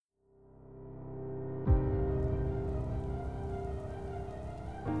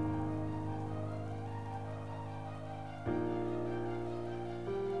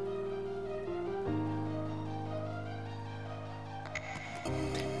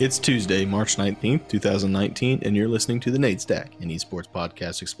It's Tuesday, March 19th, 2019, and you're listening to The Nate Stack, an esports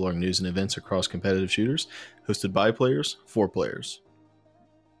podcast exploring news and events across competitive shooters, hosted by players, for players.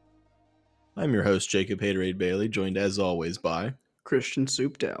 I'm your host, Jacob Haterade Bailey, joined as always by Christian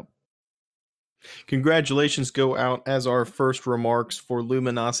Souped Out. Congratulations go out as our first remarks for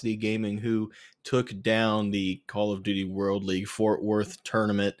Luminosity Gaming, who took down the Call of Duty World League Fort Worth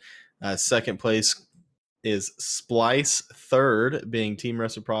tournament. Second place is Splice, third being Team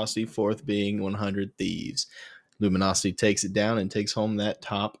Reciprocity, fourth being 100 Thieves. Luminosity takes it down and takes home that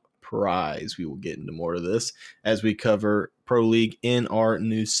top prize. We will get into more of this as we cover Pro League in our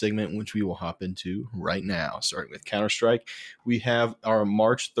news segment, which we will hop into right now. Starting with Counter-Strike, we have our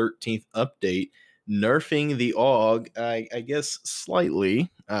March 13th update, nerfing the AUG, I guess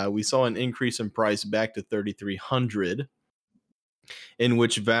slightly. We saw an increase in price back to 3,300, in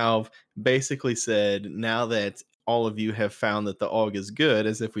which Valve basically said, now that all of you have found that the AUG is good,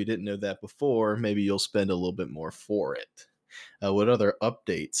 as if we didn't know that before, maybe you'll spend a little bit more for it. What other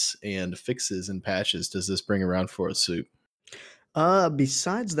updates and fixes and patches does this bring around for us, Soup?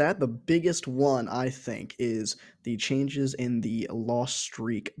 Besides that, the biggest one, I think, is the changes in the loss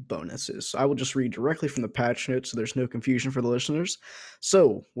streak bonuses. So I will just read directly from the patch notes so there's no confusion for the listeners.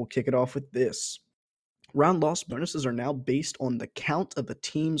 So we'll kick it off with this. Round loss bonuses are now based on the count of a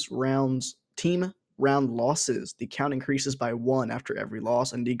team round losses. The count increases by 1 after every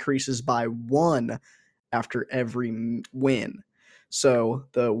loss and decreases by 1 after every win. So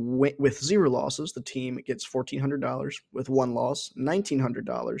with 0 losses, the team gets $1,400. With 1 loss,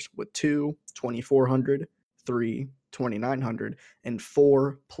 $1,900. With 2, $2,400. 3, $2,900. And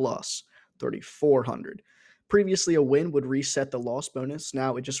 4 plus, $3,400. Previously, a win would reset the loss bonus.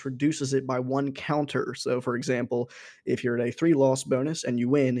 Now it just reduces it by 1 counter. So, for example, if you're at a 3 loss bonus and you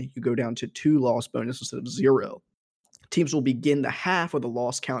win, you go down to 2 loss bonus instead of 0. Teams will begin the half with a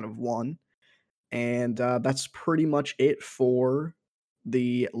loss count of 1. And that's pretty much it for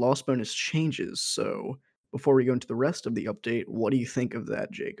the loss bonus changes. So before we go into the rest of the update, what do you think of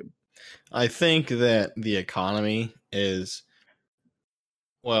that, Jacob? I think that the economy is,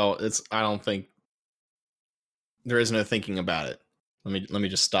 I don't think there is no thinking about it. Let me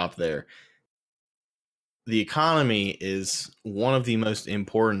just stop there. The economy is one of the most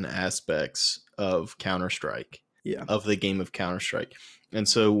important aspects of Counter-Strike. Yeah. Of the game of Counter-Strike. And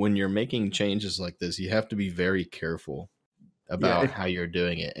so when you're making changes like this, you have to be very careful about how you're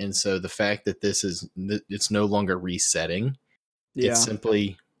doing it. And so the fact that it's no longer resetting, it's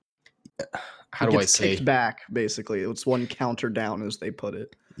simply, kicked back, basically. It's 1 counter down, as they put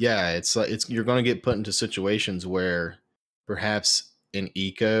it. Yeah, it's you're going to get put into situations where perhaps an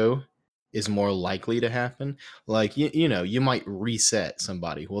eco is more likely to happen. Like, you might reset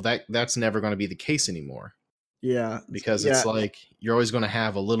somebody. Well, that's never going to be the case anymore. Yeah. Because it's like you're always going to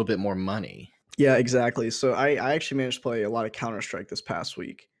have a little bit more money. Yeah, exactly. So I actually managed to play a lot of Counter-Strike this past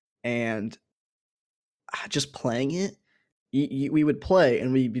week. And just playing it, we would play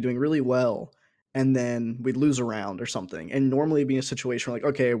and we'd be doing really well. And then we'd lose a round or something. And normally it'd be a situation where, like,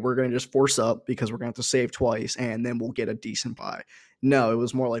 okay, we're going to just force up because we're going to have to save twice and then we'll get a decent buy. No, it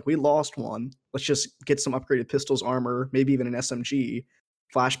was more like we lost one. Let's just get some upgraded pistols, armor, maybe even an SMG,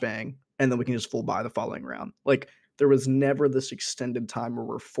 flashbang, and then we can just full buy the following round. Like, there was never this extended time where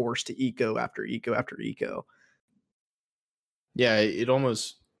we're forced to eco after eco after eco. Yeah,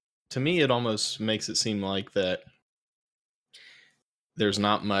 to me, it almost makes it seem like that there's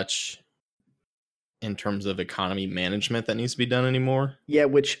not much in terms of economy management that needs to be done anymore. Yeah,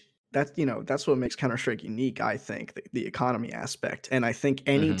 that's what makes Counter-Strike unique, I think, the economy aspect. And I think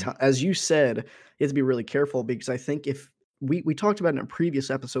time, as you said, you have to be really careful, because I think if we talked about in a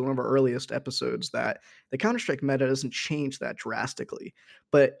previous episode, one of our earliest episodes, that the Counter-Strike meta doesn't change that drastically.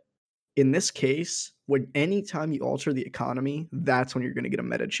 But in this case, anytime you alter the economy, that's when you're going to get a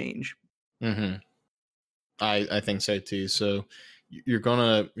meta change. Mm-hmm. I think so too. So you're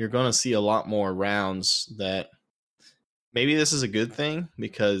gonna see a lot more rounds that maybe this is a good thing,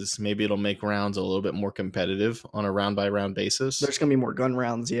 because maybe it'll make rounds a little bit more competitive on a round by round basis. There's going to be more gun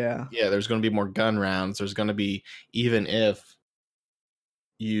rounds. Yeah, there's going to be more gun rounds. There's going to be, even if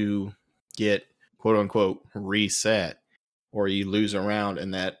you get quote unquote reset or you lose a round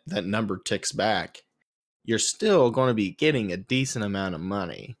and that number ticks back, you're still going to be getting a decent amount of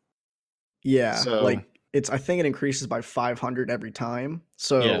money. Yeah, so, I think it increases by 500 every time.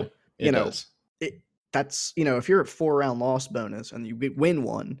 So it does. That's, if you're at 4-round loss bonus and you win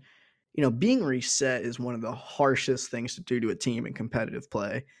one, being reset is one of the harshest things to do to a team in competitive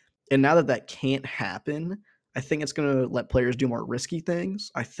play. And now that can't happen, I think it's going to let players do more risky things.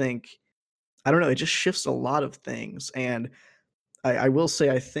 I don't know, it just shifts a lot of things. And I will say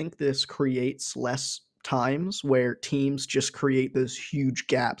I think this creates less times where teams just create those huge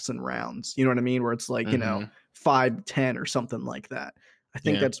gaps in rounds. You know what I mean? Where it's like, Mm-hmm. 5-10 or something like that. I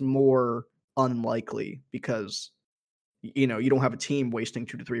think Yeah. that's more unlikely because you don't have a team wasting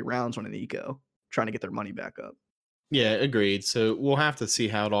 2 to 3 rounds on an eco trying to get their money back up. Yeah, agreed. So we'll have to see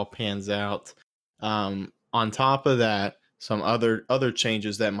how it all pans out. On top of that, some other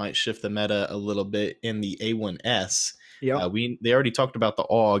changes that might shift the meta a little bit in the A1S. Yep. They already talked about the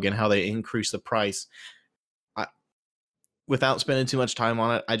AUG and how they increased the price. I, Without spending too much time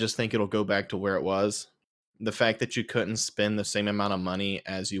on it, I just think it'll go back to where it was. The fact that you couldn't spend the same amount of money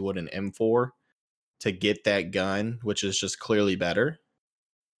as you would an M4 to get that gun, which is just clearly better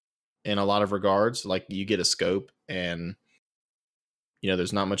in a lot of regards. Like you get a scope and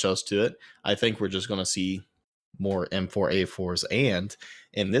there's not much else to it. I think we're just going to see more M4A4s and,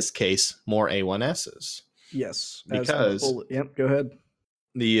 in this case, more A1Ss Yes. As the because bullet. Yep. Go ahead.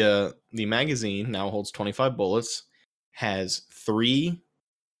 the magazine now holds 25 bullets, has 3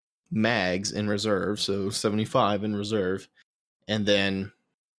 mags in reserve, so 75 in reserve, and then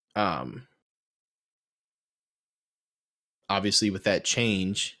obviously with that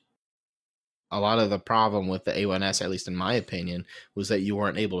change, a lot of the problem with the A1S, at least in my opinion, was that you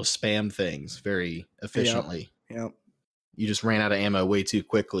weren't able to spam things very Yep. efficiently. Yep. You just ran out of ammo way too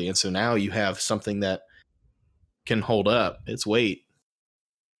quickly. And so now you have something that can hold up its weight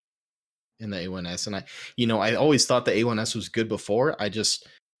in the A1S. And I always thought the A1S was good before.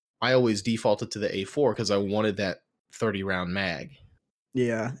 I always defaulted to the A4 because I wanted that 30 round mag.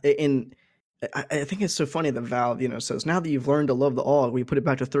 Yeah. And I think it's so funny that Valve, says now that you've learned to love the AUG, we put it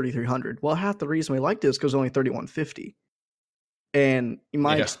back to 3300. Well, half the reason we liked it is because only 3150. And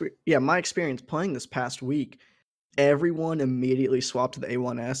Yeah. my experience playing this past week, everyone immediately swapped to the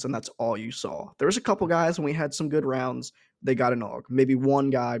A1S, and that's all you saw. There was a couple guys when we had some good rounds, they got an AUG. Maybe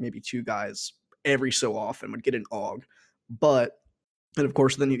one guy, maybe two guys, every so often would get an AUG. And of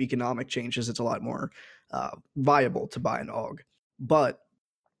course, the new economic changes, it's a lot more viable to buy an AUG. But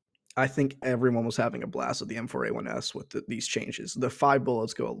I think everyone was having a blast with the M4A1S with these changes. The 5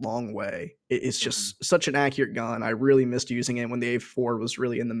 bullets go a long way. It's just such an accurate gun. I really missed using it when the A4 was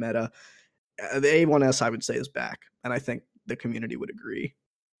really in the meta. The A1S, I would say, is back, and I think the community would agree.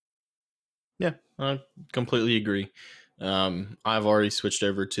 Yeah, I completely agree. I've already switched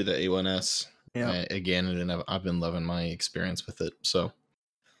over to the A1S Yeah. again, and I've been loving my experience with it. So,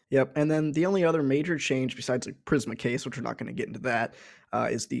 Yep. And then the only other major change besides the Prisma case, which we're not going to get into that,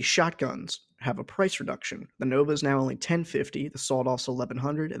 is the shotguns have a price reduction. The Nova is now only 1050, the Sawed Off's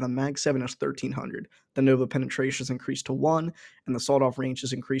 1100, and the Mag 7 is 1300. The Nova penetration is increased to 1, and the Sawed Off range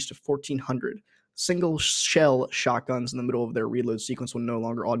is increased to 1400. Single shell shotguns in the middle of their reload sequence will no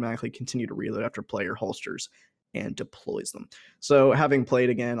longer automatically continue to reload after player holsters and deploys them. So, having played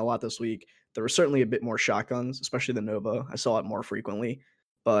again a lot this week, there were certainly a bit more shotguns, especially the Nova. I saw it more frequently,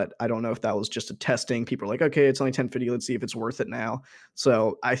 but I don't know if that was just a testing. People are like, okay, it's only 1050. Let's see if it's worth it now.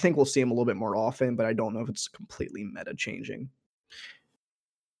 So I think we'll see him a little bit more often, but I don't know if it's completely meta changing.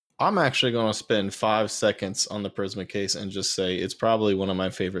 I'm actually going to spend 5 seconds on the Prisma case and just say it's probably one of my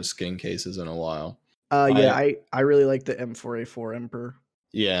favorite skin cases in a while. Yeah, I I really like the M4A4 Emperor.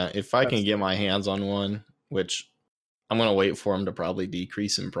 Yeah, if I can That's get my hands on one, which I'm going to wait for them to probably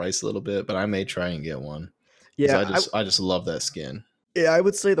decrease in price a little bit, but I may try and get one because yeah, I just love that skin. yeah, I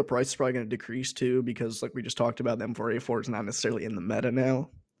would say the price is probably going to decrease too because, like we just talked about, the M4A4 is not necessarily in the meta now.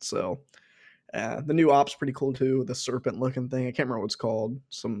 So the new op's pretty cool too. The serpent looking thing. I can't remember what it's called.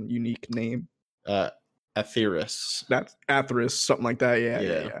 Some unique name. Uh, Atheris. That's Atheris, something like that. Yeah, yeah,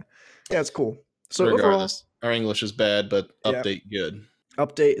 Yeah. yeah. Yeah, it's cool. So overall, Regardless, our English is bad, but yeah, update good.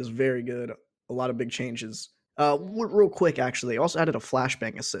 update is very good. A lot of big changes. Real quick, actually, also added a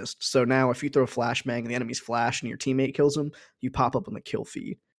flashbang assist. So now, if you throw a flashbang and the enemy's flash and your teammate kills him, you pop up on the kill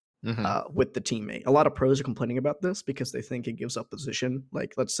feed Mm-hmm. with the teammate. A lot of pros are complaining about this because they think it gives up position.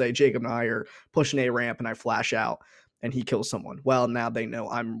 Like, let's say Jacob and I are pushing a ramp and I flash out and he kills someone. Well, now they know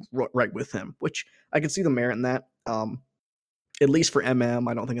I'm right with him, which I can see the merit in that. At least for MM,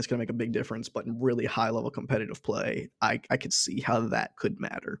 I don't think it's going to make a big difference, but in really high level competitive play, I could see how that could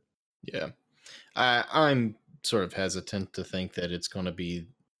matter. Yeah. I'm sort of hesitant to think that it's going to be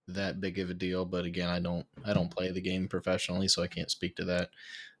that big of a deal, but again, I don't play the game professionally, so I can't speak to that.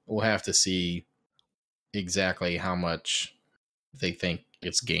 We'll have to see exactly how much they think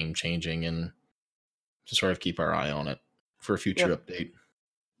it's game changing and just sort of keep our eye on it for a future Yeah. update.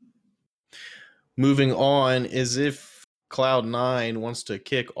 Moving on, is if Cloud9 wants to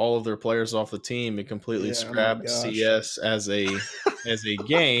kick all of their players off the team and completely Yeah, oh my scrap gosh. CS as a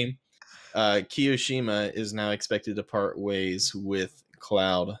game. Kiyoshima is now expected to part ways with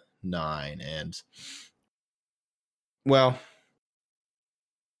Cloud9. And, well,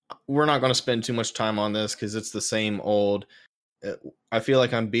 we're not going to spend too much time on this because it's the same old. I feel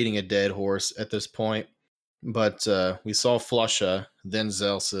like I'm beating a dead horse at this point. But we saw Flusha, then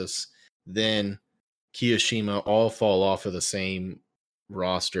Zelsis, then Kiyoshima all fall off of the same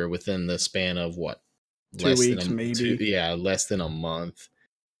roster within the span of what? 2 weeks, maybe. Less than a month.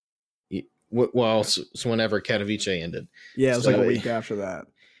 Well, so whenever Katowice ended. Yeah, it was like So a week after that.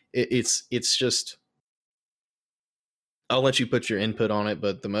 It's just, I'll let you put your input on it,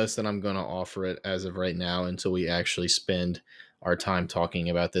 but the most that I'm going to offer it as of right now, until we actually spend our time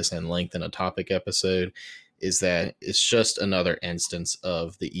talking about this in length in a topic episode, is that it's just another instance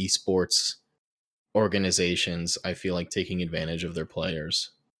of the esports organizations, I feel like, taking advantage of their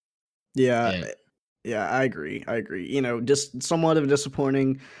players. Yeah, And yeah, I agree. Just somewhat of a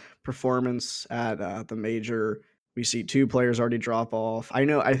disappointing performance at the major. We see 2 players already drop off. I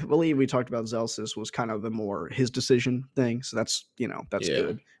believe we talked about Zelsis was kind of the more his decision thing, so that's yeah,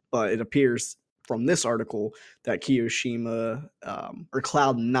 good. But it appears from this article that Kiyoshima or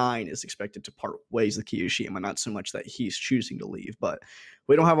Cloud9 is expected to part ways with Kiyoshima, not so much that he's choosing to leave. But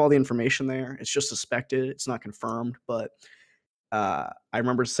we don't have all the information there. It's just suspected. It's not confirmed, but I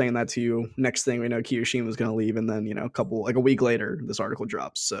remember saying that to you. Next thing we know, Kiyoshima was going to leave, and then a week later, this article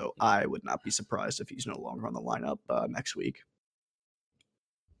drops. So I would not be surprised if he's no longer on the lineup next week.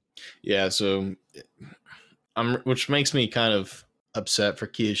 yeah. So which makes me kind of upset for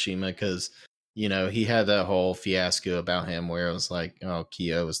Kiyoshima because he had that whole fiasco about him where it was like, oh,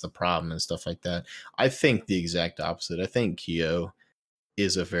 Kiyo is the problem and stuff like that. I think the exact opposite. I think Kiyo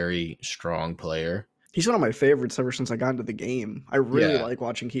is a very strong player. He's one of my favorites ever since I got into the game. I really like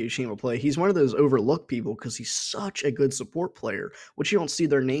watching Kiyoshima play. He's one of those overlooked people because he's such a good support player, which you don't see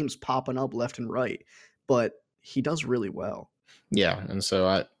their names popping up left and right, but he does really well. Yeah, and so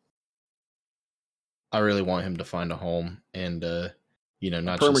I really want him to find a home and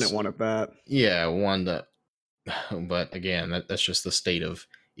not permanent just one at that. Yeah, one that. But again, that's just the state of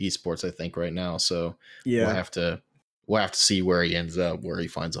esports, I think, right now. So Yeah, we'll have to see where he ends up, where he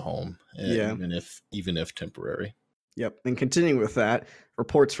finds a home, yeah. even if temporary. Yep. And continuing with that,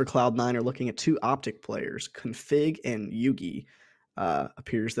 reports for Cloud9 are looking at 2 Optic players, Config and Yugi.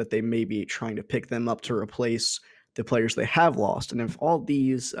 Appears that they may be trying to pick them up to replace the players they have lost. And if all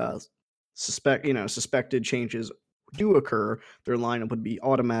these suspected changes do occur, their lineup would be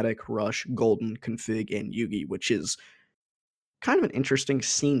Automatic, Rush, Golden, Config, and Yugi, which is kind of an interesting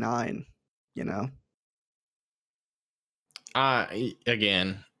C9,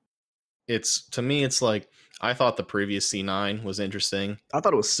 Again, to me, it's like, I thought the previous C9 was interesting. I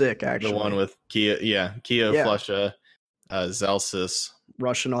thought it was sick, actually. The one with Kia, Flusha, Zelsis,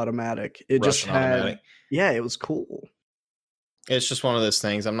 Russian Automatic. It just had, automatic. Yeah, it was cool. It's just one of those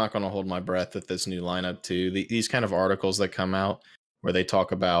things. I'm not going to hold my breath at this new lineup too. These kind of articles that come out where they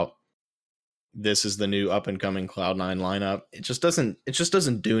talk about this is the new up and coming Cloud9 lineup. It just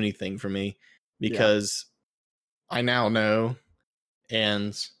doesn't do anything for me because I now know,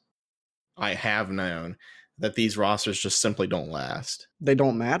 and I have known, that these rosters just simply don't last. They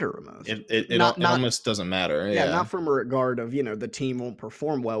don't matter almost. It almost doesn't matter. Yeah, not from a regard of, the team won't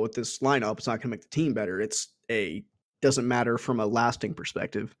perform well with this lineup. It's not going to make the team better. Doesn't matter from a lasting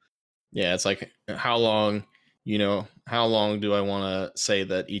perspective. Yeah, it's like, how long do I want to say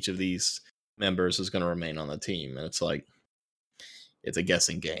that each of these members is going to remain on the team? And it's like, it's a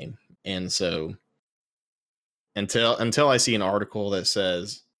guessing game. And so until I see an article that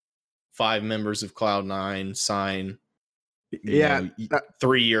says 5 members of Cloud9 sign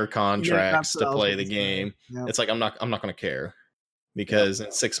 3-year contracts to play the game, it's like, I'm not going to care, because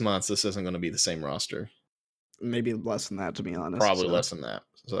in 6 months this isn't going to be the same roster. Maybe less than that, to be honest. Probably less than that.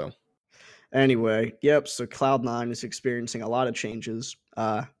 So anyway, so Cloud9 is experiencing a lot of changes.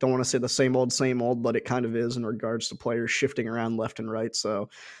 Don't want to say the same old, but it kind of is in regards to players shifting around left and right. So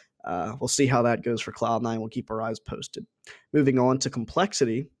we'll see how that goes for Cloud9. We'll keep our eyes posted. Moving on to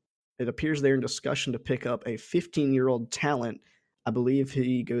Complexity, it appears they're in discussion to pick up a 15-year-old talent. I believe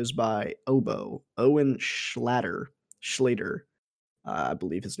he goes by Owen Schlatter. I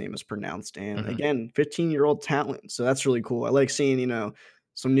believe his name is pronounced. And again, 15-year-old talent. So that's really cool. I like seeing,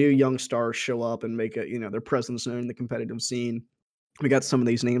 some new young stars show up and make their presence known in the competitive scene. We got some of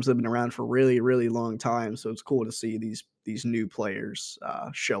these names that have been around for really, really long time. So it's cool to see these new players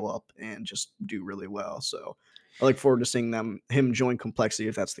show up and just do really well. So I look forward to seeing him join Complexity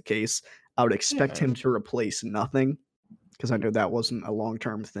if that's the case. I would expect him to replace Nothing, because I know that wasn't a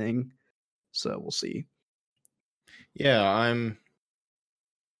long-term thing. So we'll see. Yeah,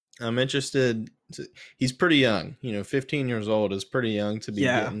 I'm interested. He's pretty young. 15 years old is pretty young to be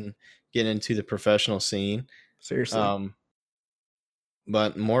Yeah, getting into the professional scene. seriously. Um,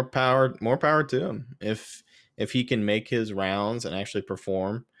 but more power to him. If he can make his rounds and actually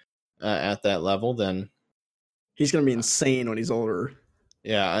perform at that level, then He's gonna be insane when he's older.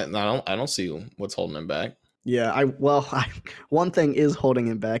 yeah, I don't see what's holding him back. Yeah, one thing is holding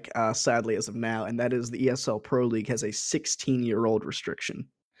him back, sadly, as of now, and that is the ESL Pro League has a 16-year-old restriction.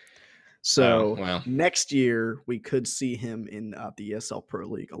 Oh So well. next year we could see him in the ESL Pro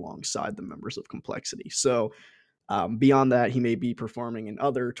League alongside the members of Complexity. So beyond that, he may be performing in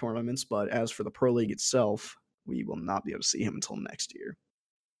other tournaments, but as for the Pro League itself, we will not be able to see him until next year.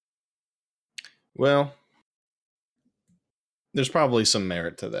 Well, there's probably some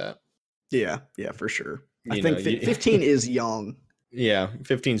merit to that. Yeah, for sure. I You know, think 15 is young. yeah,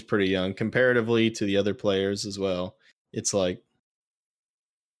 15 is pretty young comparatively to the other players as well. It's like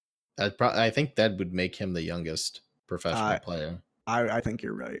I think that would make him the youngest professional I, player. I think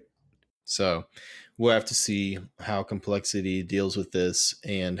you're right. So we'll have to see how Complexity deals with this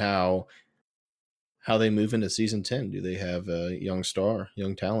and how they move into season 10. Do they have a young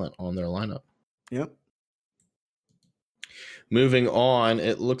talent on their lineup? Yep. Moving on,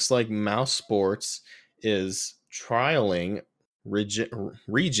 it looks like Mouse Sports is trialing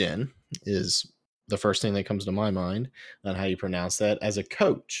Regen is the first thing that comes to my mind on how you pronounce that as a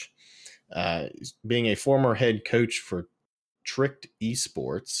coach. Being a former head coach for Tricked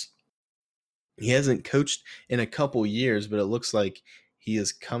Esports, he hasn't coached in a couple years, but it looks like he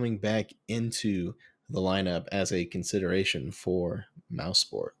is coming back into the lineup as a consideration for Mouse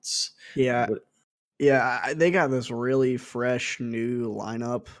Sports. Yeah. What, Yeah, they got this really fresh new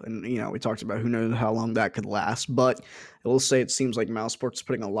lineup, and we talked about who knows how long that could last. But I will say it seems like Mouse Sports is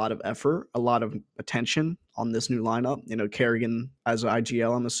putting a lot of effort, a lot of attention on this new lineup. Kerrigan as an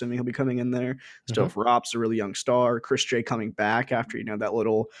IGL, I'm assuming he'll be coming in there. Still, Mhm. for Rop's a really young star. Chris J coming back after that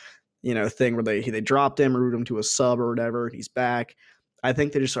little thing where they dropped him, moved him to a sub or whatever. He's back. I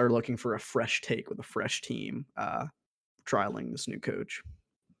think they just are looking for a fresh take with a fresh team, trialing this new coach.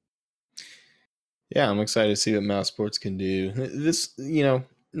 Yeah, I'm excited to see what Mouse Sports can do.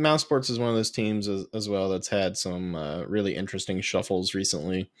 Mouse Sports is one of those teams as well that's had some really interesting shuffles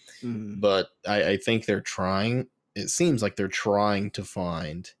recently. Mhm. But I think they're trying. It seems like they're trying to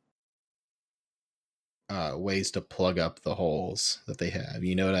find ways to plug up the holes that they have.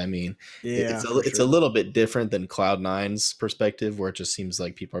 You know what I mean? Yeah, for It's a sure. little bit different than Cloud9's perspective, where it just seems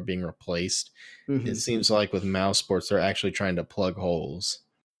like people are being replaced. It Mhm. seems like with Mouse Sports, they're actually trying to plug holes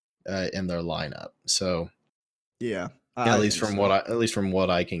in their lineup. So Yeah, at I least think from so. what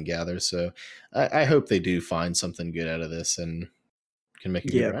I can gather. So I hope they do find something good out of this and can make a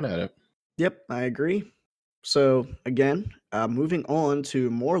good Yeah. run at it. Yep, I agree. So again, moving on to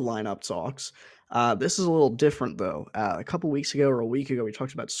more lineup talks. This is a little different though. A couple weeks ago or a week ago, we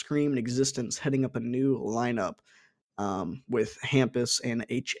talked about Scream and Existence heading up a new lineup with Hampus and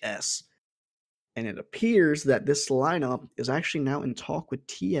HS. And it appears that this lineup is actually now in talk with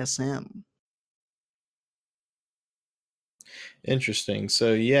TSM. Interesting.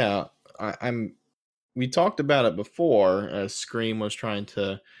 So yeah, I'm. We talked about it before. Scream was trying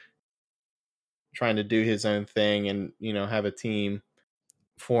to do his own thing and have a team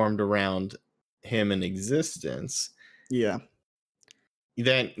formed around him in existence. Yeah.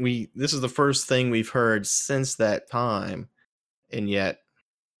 This is the first thing we've heard since that time, and yet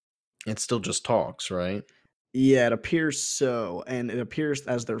it's still just talks, right? Yeah, it appears so, and it appears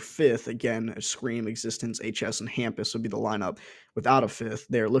as their fifth, again, Scream, Existence, HS, and Hampus would be the lineup. Without a fifth,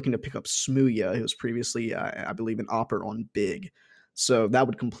 they're looking to pick up Smooya, who was previously, I believe, an opper on Big. So that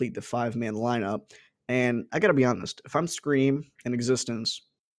would complete the five-man lineup. And I gotta be honest, if I'm Scream and Existence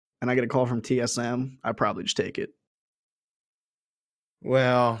and I get a call from TSM, I'd probably just take it.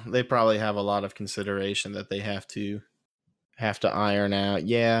 Well, they probably have a lot of consideration that they have to iron out.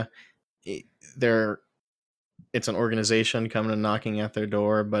 Yeah, it, they're it's an organization coming and knocking at their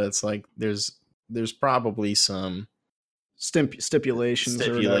door, but it's like there's probably some Stipulations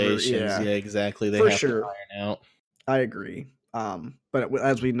or whatever. stipulations. Yeah, Yeah, exactly. They for have to sure. iron out. I agree. But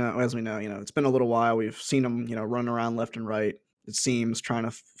as we know, it's been a little while. We've seen them, run around left and right. It seems trying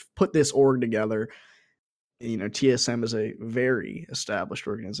to put this org together. TSM is a very established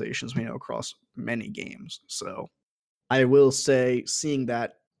organization, as we know, across many games. So I will say, seeing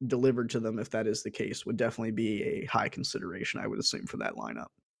that delivered to them, if that is the case, would definitely be a high consideration. I would assume for that lineup.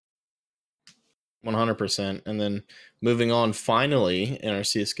 100%. And then moving on, finally, in our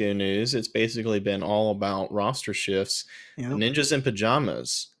CSGO news, it's basically been all about roster shifts. Yeah. Ninjas in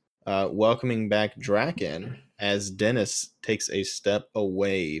Pajamas welcoming back Draken as Dennis takes a step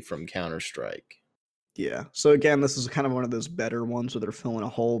away from Counter-Strike. Yeah. So again, this is kind of one of those better ones where they're filling a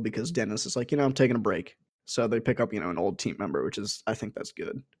hole because Dennis is like, I'm taking a break. So they pick up, an old team member, which is, I think that's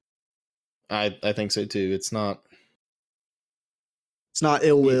good. I think so too. It's not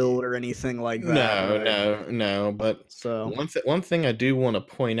ill-willed or anything like that, no, right? no. But So one thing I do want to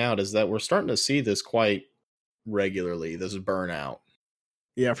point out is that we're starting to see this quite regularly. This burnout,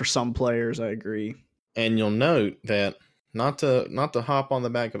 yeah, for some players, I agree. and you'll note that not to hop on the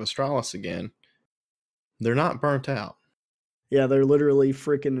back of Astralis again, they're not burnt out. Yeah, they're literally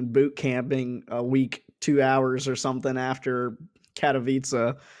freaking boot camping a week, 2 hours or something after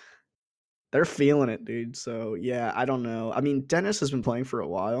Katowice. They're feeling it, dude. So yeah, I don't know. I mean, Dennis has been playing for a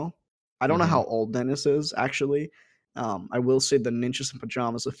while. I don't know Mm-hmm. how old Dennis is actually. I will say the Ninjas in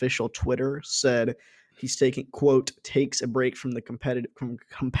Pajamas official Twitter said he's taking quote takes a break from the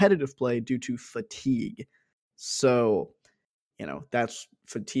competitive play due to fatigue. So that's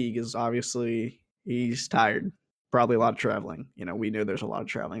fatigue is obviously he's tired. Probably a lot of traveling. We know there's a lot of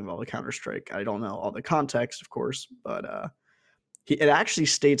traveling involved with Counter Strike. I don't know all the context, of course, but it actually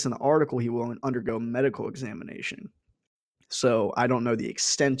states in the article he will undergo medical examination. So I don't know the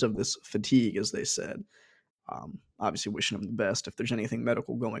extent of this fatigue, as they said. Obviously, wishing him the best if there's anything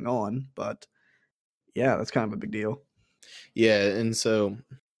medical going on. But yeah, that's kind of a big deal. Yeah, and so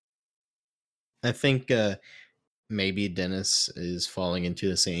I think maybe Dennis is falling into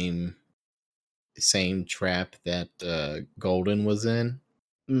the same trap that Golden was in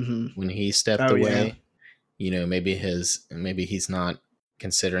Mm-hmm. when he stepped Oh yeah, away. Maybe he's not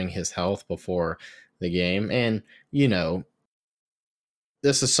considering his health before the game, and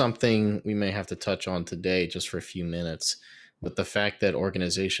this is something we may have to touch on today just for a few minutes. But the fact that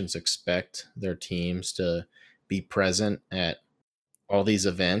organizations expect their teams to be present at all these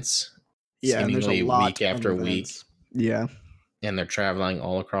events, yeah, and there's a seemingly lot week of after week, events. Yeah, and they're traveling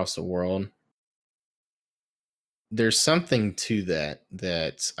all across the world. There's something to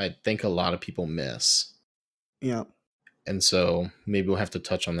that I think a lot of people miss. yeah, And so maybe we'll have to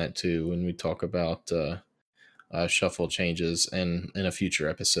touch on that too when we talk about shuffle changes in a future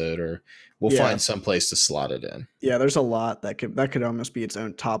episode, or we'll yeah, find some place to slot it in. yeah. There's a lot that could almost be its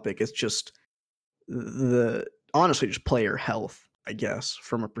own topic. It's just the honestly just player health, I guess,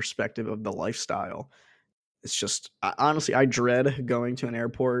 from a perspective of the lifestyle. It's just honestly, I dread going to an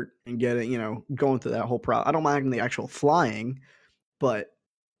airport and going through that whole process. I don't mind the actual flying, but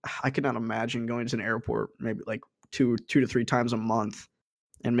I could not imagine going to an airport maybe like two to three times a month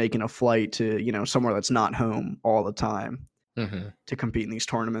and making a flight to somewhere that's not home all the time Mm-hmm. to compete in these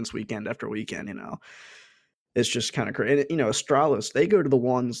tournaments weekend after weekend. It's just kind of crazy. And, Astralis, they go to the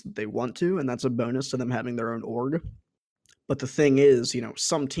ones that they want to, and that's a bonus to them having their own org. But the thing is,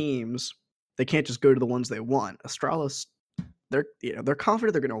 some teams they can't just go to the ones they want. Astralis, they're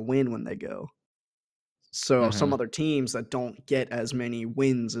confident they're going to win when they go. So Mm-hmm. some other teams that don't get as many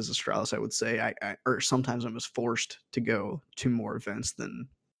wins as Astralis, I would say, or sometimes I'm just forced to go to more events than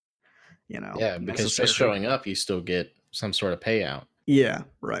Yeah, because just necessary. showing up, you still get some sort of payout. Yeah,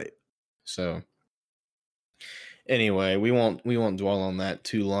 right. So anyway, we won't dwell on that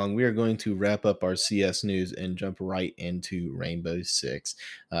too long. We are going to wrap up our CS news and jump right into Rainbow Six.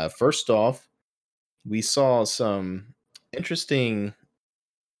 First off, we saw interesting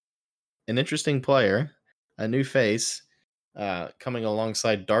an interesting player, a new face, coming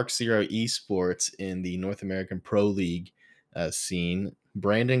alongside Dark Zero Esports in the North American Pro League scene.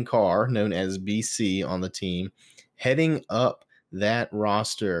 Brandon Carr, known as BC on the team, heading up that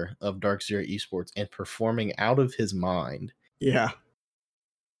roster of Dark Zero Esports and performing out of his mind. Yeah.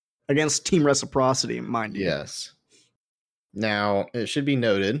 Against Team Reciprocity, mind you. Yes. Now, it should be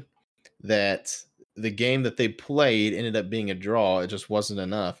noted that the game that they played ended up being a draw. It just wasn't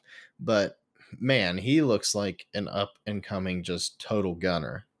enough. But man, he looks like an up and coming just total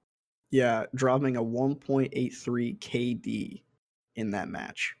gunner. Yeah, dropping a 1.83 KD in that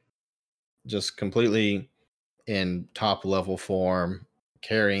match. Just completely in top level form,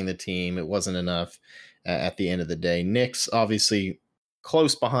 carrying the team. It wasn't enough at the end of the day. Nick's obviously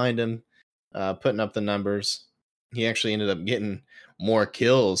close behind him, putting up the numbers. He actually ended up getting more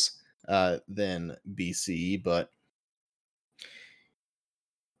kills than BC, but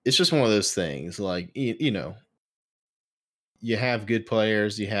it's just one of those things. Like, you have good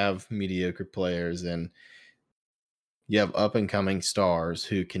players, you have mediocre players, and you have up and coming stars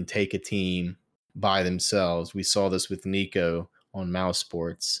who can take a team by themselves. We saw this with Nico on Mouse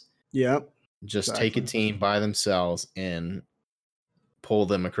Sports. Yep. Just take a Exactly. team by themselves and pull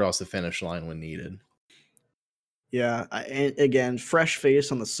them across the finish line when needed. Yeah. And again, fresh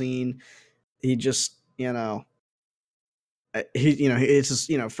face on the scene. He just, It's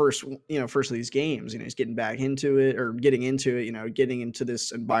just first of these games. He's getting back into it or getting into it. Getting into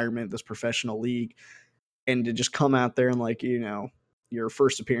this environment, this professional league, and to just come out there and your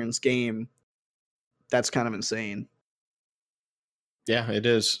first appearance game, that's kind of insane. Yeah, it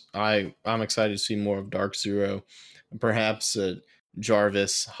is. I'm excited to see more of Dark Zero, perhaps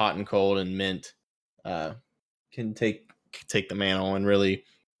Jarvis, Hot and Cold, and Mint uh, can take the mantle and really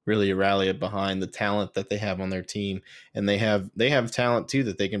rally it behind the talent that they have on their team, and they have talent too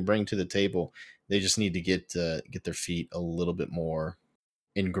that they can bring to the table. They just need to get their feet a little bit more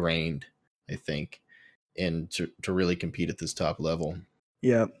ingrained, I think, and to really compete at this top level.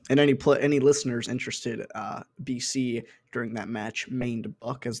 Yeah, and any listeners interested, BC during that match mained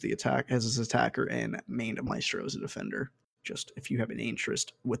Buck as his attacker and mained Maestro as a defender. Just if you have any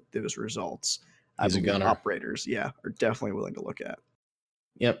interest with those results, I He's a believe gunner. operators, are definitely willing to look at.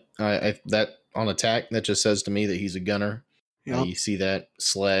 Yep, that on attack that just says to me that he's a gunner. Yep, You see that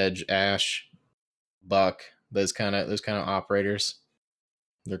Sledge, Ash, Buck, those kind of operators.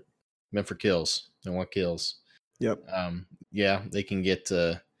 They're meant for kills. They want kills. yep, Yeah, they can get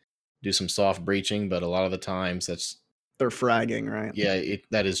to do some soft breaching, but a lot of the times they're fragging, right?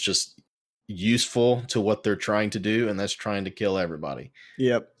 that is just useful to what they're trying to do, and that's trying to kill everybody.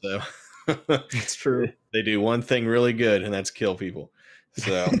 Yep, So that's true. they do one thing really good, and that's kill people.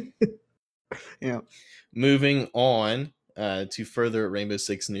 So Yeah. moving on to further Rainbow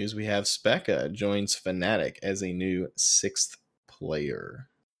Six news, we have Specca joins Fnatic as a new 6th player.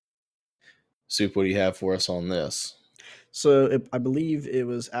 Soup, what do you have for us on this? So I believe it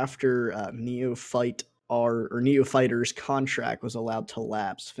was after Neophyter's contract was allowed to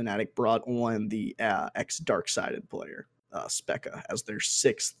lapse. Fnatic brought on the ex Dark-Sided player, Specca, as their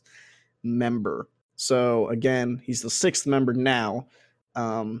 6th member. So again, he's the 6th member now,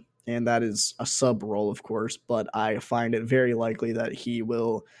 and that is a sub role, of course. But I find it very likely that he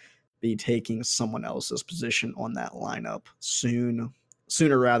will be taking someone else's position on that lineup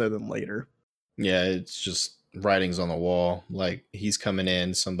sooner rather than later. Yeah, it's just writings on the wall. Like he's coming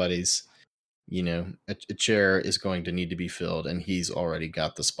in, somebody's, a chair is going to need to be filled, and he's already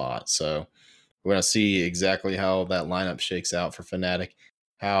got the spot. So we're going to see exactly how that lineup shakes out for Fnatic,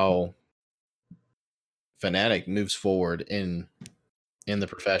 how Fnatic moves forward in the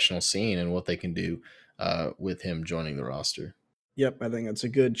professional scene, and what they can do with him joining the roster. Yep, I think it's a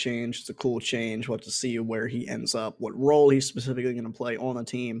good change. It's a cool change. We'll have to see where he ends up, what role he's specifically going to play on the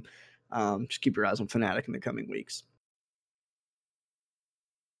team. Just keep your eyes on Fnatic in the coming weeks.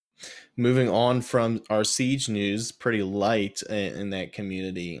 Moving on from our Siege news, pretty light in that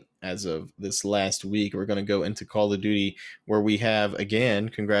community as of this last week. We're going to go into Call of Duty, where we have, again,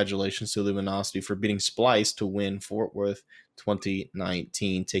 congratulations to Luminosity for beating Splice to win Fort Worth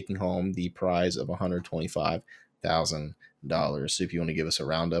 2019, taking home the prize of $125,000. So if you want to give us a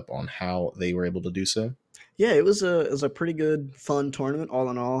roundup on how they were able to do so. Yeah, it was a pretty good, fun tournament. All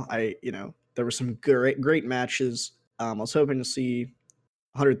in all, there were some great matches. I was hoping to see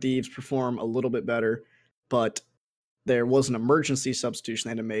 100 Thieves perform a little bit better, but there was an emergency substitution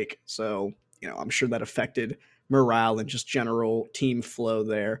they had to make. So, I'm sure that affected morale and just general team flow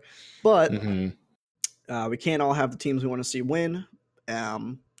there. But we can't all have the teams we want to see win.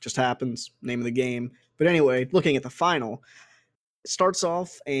 Just happens, name of the game. But anyway, looking at the final, it starts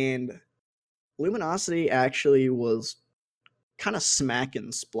off and Luminosity actually was kind of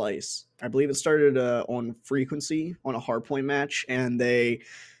smacking Splice. I believe it started on Frequency on a hardpoint match, and they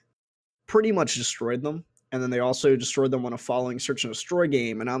pretty much destroyed them. And then they also destroyed them on a following search and destroy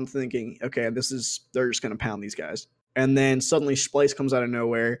game. And I'm thinking, okay, they're just going to pound these guys. And then suddenly Splice comes out of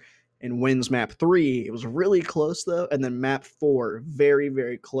nowhere and wins map 3. It was really close though. And then map 4, very,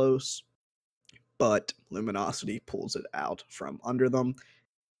 very close. But Luminosity pulls it out from under them.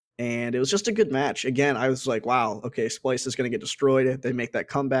 And it was just a good match. Again, I was like, wow, okay, Splice is going to get destroyed. They make that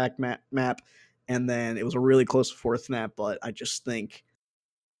comeback map. And then it was a really close 4th map. But I just think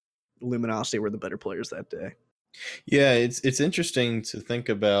Luminosity were the better players that day. Yeah, it's interesting to think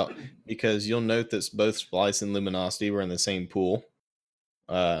about, because you'll note that both Splice and Luminosity were in the same pool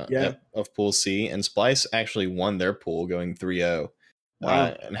of Pool C, and Splice actually won their pool going 3-0.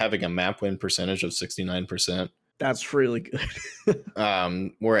 Wow. And having a map win percentage of 69%. That's really good.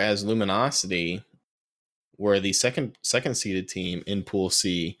 Whereas Luminosity were the second seeded team in Pool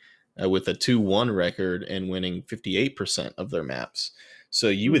C with a 2-1 record and winning 58% of their maps. So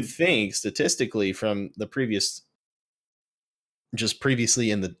you would think statistically from the previously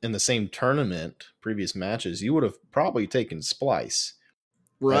in the same tournament, previous matches, you would have probably taken Splice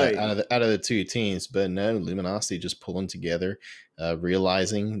right out of the two teams, but no, Luminosity just pulling together,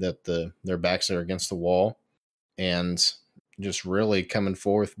 realizing that their backs are against the wall, and just really coming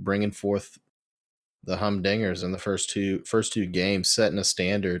forth, bringing forth the humdingers in the first two games, setting a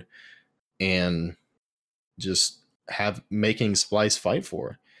standard, and just have making Splice fight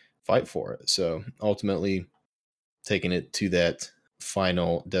for it. So ultimately, taking it to that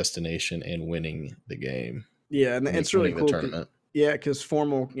final destination and winning the game, Yeah, and it's really winning the cool. tournament. Yeah, because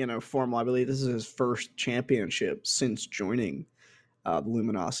Formal, I believe this is his first championship since joining the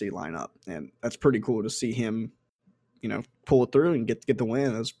Luminosity lineup, and that's pretty cool to see him, pull it through and get the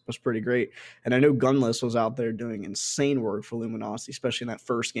win. That's pretty great. And I know Gunless was out there doing insane work for Luminosity, especially in that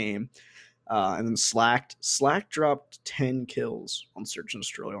first game. And then Slack dropped 10 kills on Search and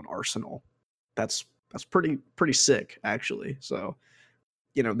Destroy on Arsenal. That's pretty sick, actually. So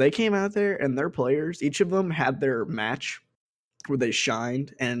they came out there and their players, each of them had their match where they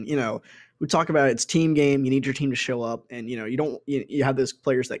shined. And we talk about it's team game. You need your team to show up, and you don't you have those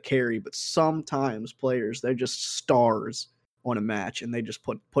players that carry, but sometimes players, they're just stars on a match, and they just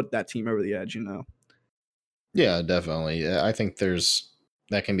put that team over the edge. Yeah, definitely. I think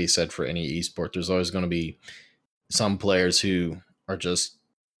that can be said for any esport. There's always going to be some players who are just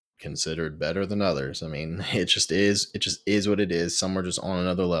considered better than others. I mean, it just is. It just is what it is. Some are just on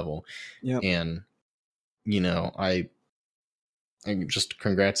another level. Yep. And I just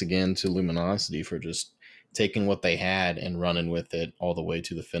congrats again to Luminosity for just taking what they had and running with it all the way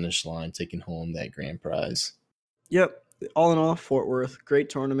to the finish line, taking home that grand prize. Yep. All in all, Fort Worth,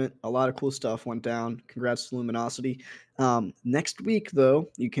 great tournament. A lot of cool stuff went down. Congrats to Luminosity. Next week, though,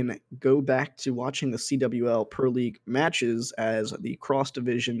 you can go back to watching the CWL Pro League matches as the cross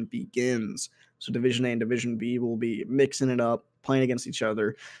division begins. So Division A and Division B will be mixing it up, playing against each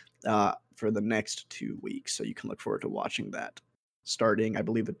other for the next 2 weeks. So you can look forward to watching that starting, I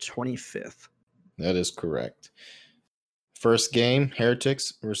believe, the 25th. That is correct. First game,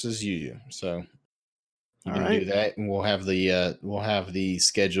 Heretics versus UU. So you can do that, and we'll have the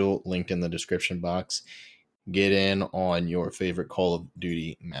schedule linked in the description box. Get in on your favorite Call of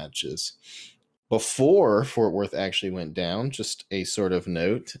Duty matches. Before Fort Worth actually went down, just a sort of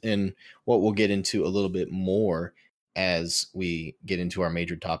note, and what we'll get into a little bit more as we get into our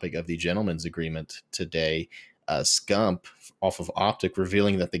major topic of the gentleman's agreement today. Scump off of Optic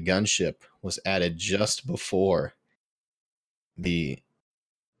revealing that the gunship was added just before the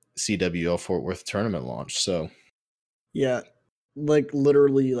CWL Fort Worth tournament launch. So yeah,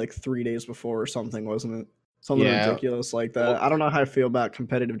 literally 3 days before or something, wasn't it? Something ridiculous like that. Well, I don't know how I feel about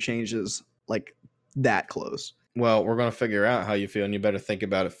competitive changes that close. Well, we're going to figure out how you feel, and you better think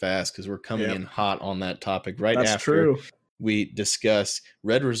about it fast because we're coming in hot on that topic That's after true. We discuss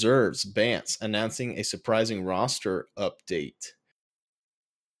Red Reserves, Bants, announcing a surprising roster update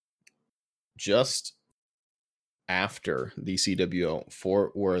just after the CWL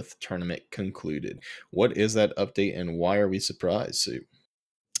Fort Worth tournament concluded. What is that update, and why are we surprised, Sue?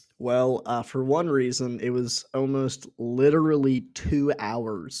 Well, for one reason, it was almost literally 2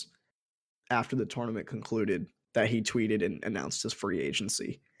 hours after the tournament concluded that he tweeted and announced his free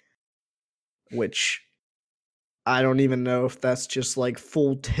agency, which I don't even know if that's just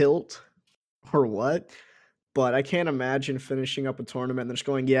full tilt or what, but I can't imagine finishing up a tournament and just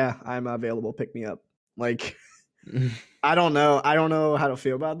going, yeah, I'm available, pick me up. I don't know. I don't know how to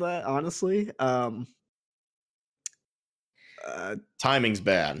feel about that, honestly. Timing's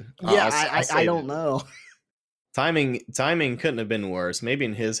bad. Yeah, I don't know. Timing couldn't have been worse. Maybe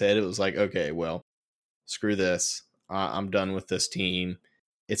in his head it was like, okay, well, screw this. I'm done with this team.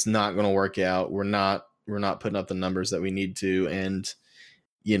 It's not going to work out. We're not putting up the numbers that we need to, and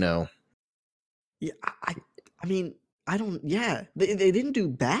Yeah, I mean, I don't. Yeah, they didn't do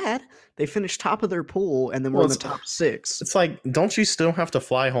bad. They finished top of their pool, and then we're in the top 6. It's like, don't you still have to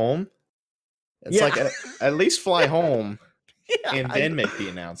fly home? It's at least fly home, and then make the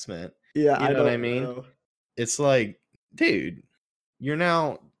announcement. Yeah, you know what I mean. Know. It's like, dude, you're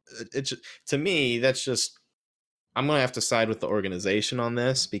now. It's to me, that's just. I'm gonna have to side with the organization on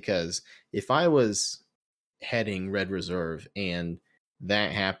this, because if I was heading Red Reserve and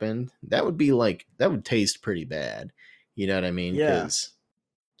that happened, that would taste pretty bad. You know what I mean? Because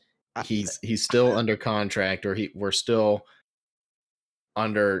he's still under contract, or he's still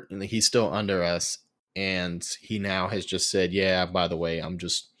under us, and he now has just said, yeah, by the way, I'm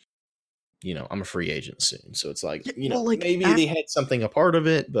just, I'm a free agent soon. So it's like, maybe they had something a part of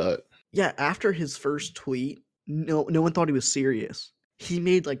it, but yeah, after his first tweet, no one thought he was serious. He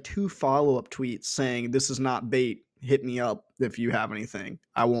made 2 follow-up tweets saying, this is not bait. Hit me up if you have anything.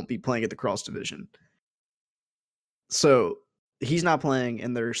 I won't be playing at the cross division. So he's not playing,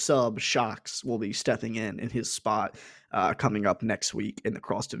 and their sub Shocks will be stepping in his spot coming up next week in the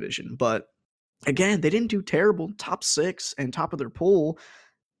cross division. But Again, they didn't do terrible. Top 6 and top of their pool.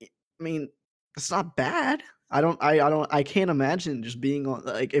 I mean, it's not bad. I can't imagine just being on,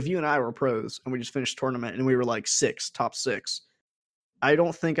 like, if you and I were pros and we just finished tournament and we were like 6, top 6. I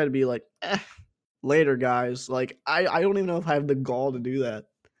don't think I'd be like, later, guys. Like, I don't even know if I have the gall to do that.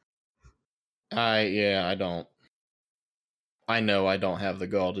 I don't. I know I don't have the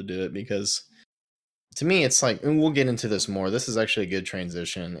gall to do it because to me it's like, and we'll get into this more. This is actually a good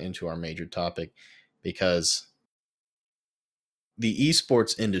transition into our major topic because the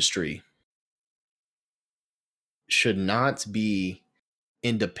esports industry should not be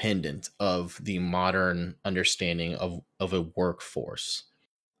independent of the modern understanding of a workforce,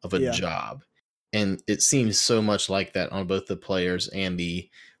 of a Yeah. job. And it seems so much like that on both the players and the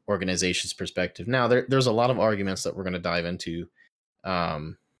organization's perspective. Now, there's a lot of arguments that we're going to dive into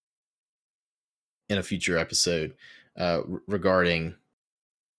um, in a future episode regarding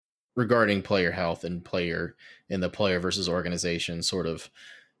player health and the player versus organization sort of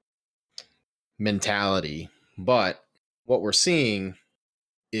mentality. But what we're seeing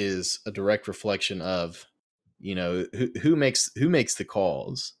is a direct reflection of, you know, who makes the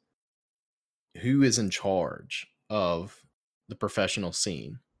calls, who is in charge of the professional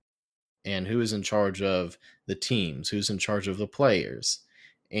scene, and who is in charge of the teams, who's in charge of the players.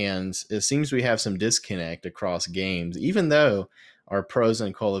 And it seems we have some disconnect across games, even though our pros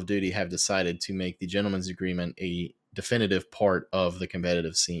in Call of Duty have decided to make the gentleman's agreement a definitive part of the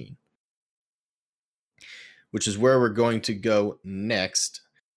competitive scene, which is where we're going to go next.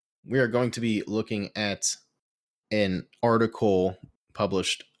 We are going to be looking at an article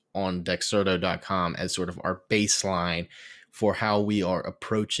published on Dexerto.com as sort of our baseline for how we are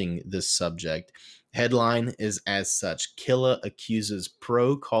approaching this subject. Headline is as such: Killa accuses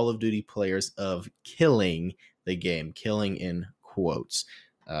pro Call of Duty players of killing the game, killing in quotes,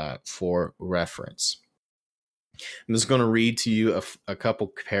 for reference. I'm just going to read to you a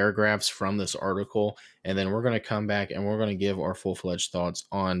couple paragraphs from this article, and then we're going to come back and we're going to give our full-fledged thoughts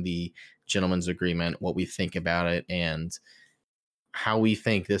on the gentleman's agreement, what we think about it, and how we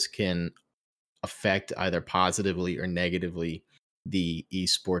think this can affect either positively or negatively the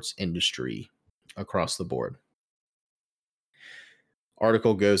esports industry across the board.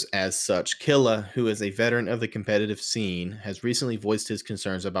 Article goes as such: Killa, who is a veteran of the competitive scene, has recently voiced his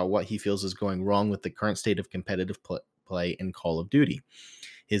concerns about what he feels is going wrong with the current state of competitive play in Call of Duty.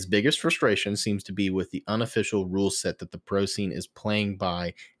 His biggest frustration seems to be with the unofficial rule set that the pro scene is playing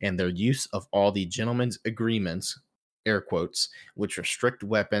by and their use of all the gentlemen's agreements, air quotes, which restrict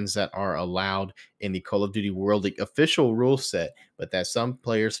weapons that are allowed in the Call of Duty World League official rule set, but that some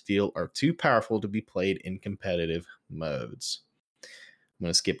players feel are too powerful to be played in competitive modes. I'm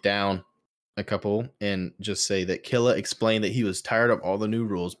going to skip down a couple and just say that Killa explained that he was tired of all the new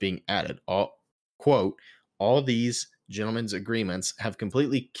rules being added. All these gentlemen's agreements have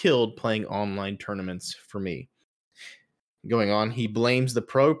completely killed playing online tournaments for me. Going on, he blames the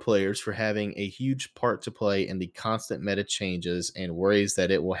pro players for having a huge part to play in the constant meta changes and worries that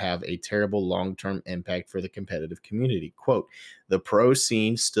it will have a terrible long-term impact for the competitive community. Quote, the pro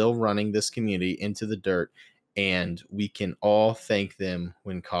scene still running this community into the dirt, and we can all thank them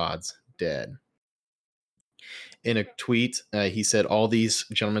when COD's dead. In a tweet, he said, all these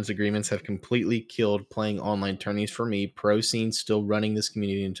gentlemen's agreements have completely killed playing online tourneys for me. Pro scene still running this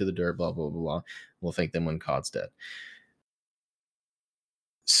community into the dirt, blah, blah, blah, blah. We'll thank them when COD's dead.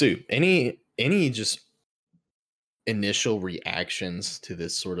 Sue, any just initial reactions to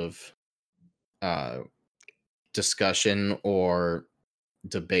this sort of discussion or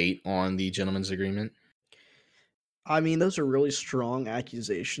debate on the gentleman's agreement? I mean, those are really strong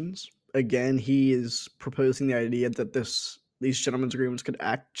accusations. Again, he is proposing the idea that these gentlemen's agreements could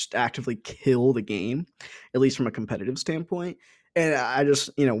actively kill the game, at least from a competitive standpoint. And I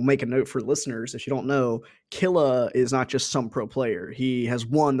just, make a note for listeners, if you don't know, Killa is not just some pro player. He has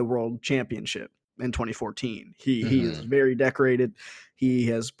won the world championship in 2014. He is very decorated. He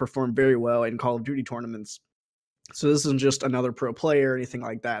has performed very well in Call of Duty tournaments. So this isn't just another pro player or anything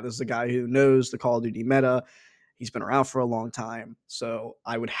like that. This is a guy who knows the Call of Duty meta. He's been around for a long time. So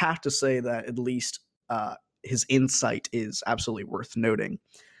I would have to say that at least his insight is absolutely worth noting.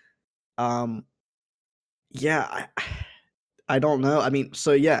 Yeah, I don't know. I mean,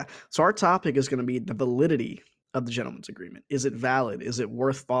 so our topic is going to be the validity of the gentleman's agreement. Is it valid? Is it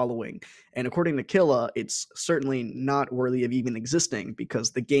worth following? And according to Killa, it's certainly not worthy of even existing because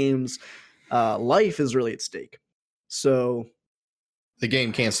the game's life is really at stake. So the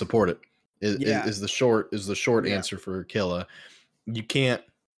game can't support it. Is the short answer for Killa. You can't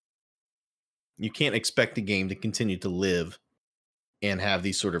expect the game to continue to live and have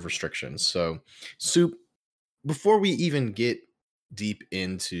these sort of restrictions. So, Soup, before we even get deep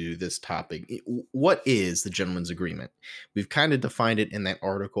into this topic, what is the gentleman's agreement? We've kind of defined it in that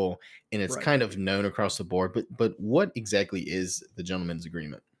article, and it's Right. kind of known across the board. But what exactly is the gentleman's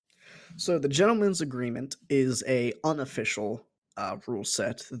agreement? So the gentleman's agreement is a unofficial rule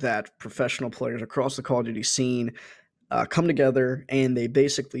set that professional players across the Call of Duty scene come together, and they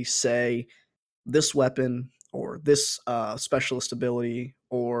basically say this weapon or this specialist ability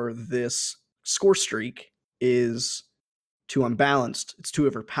or this score streak is too unbalanced, it's too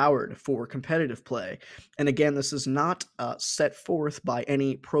overpowered for competitive play. And again, this is not set forth by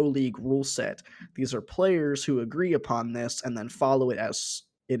any pro league rule set. These are players who agree upon this and then follow it as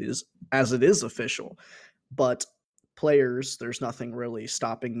it is official. But players, there's nothing really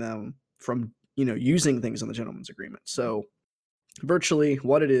stopping them from using things in the gentleman's agreement. So virtually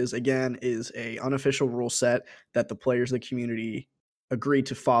what it is again is a unofficial rule set that the players of the community agree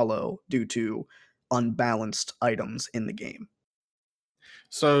to follow due to unbalanced items in the game.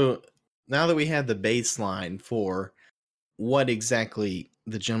 So now that we have the baseline for what exactly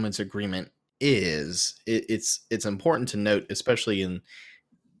the gentleman's agreement is, it's important to note, especially in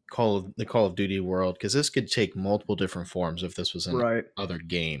the Call of Duty world, because this could take multiple different forms if this was in Right. other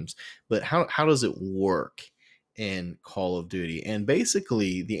games. But how does it work in Call of Duty? And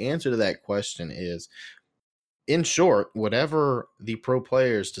basically, the answer to that question is, in short, whatever the pro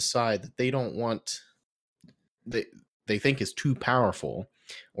players decide that they don't want, they they think is too powerful,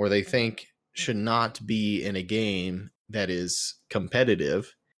 or they think should not be in a game that is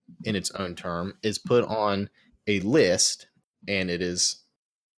competitive in its own term, is put on a list, and is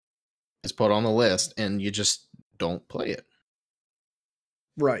put on the list, and you just don't play it.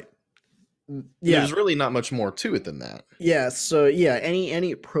 Right. And Yeah. there's really not much more to it than that. Yeah. So yeah,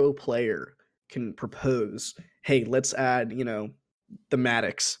 any pro player can propose, hey, let's add,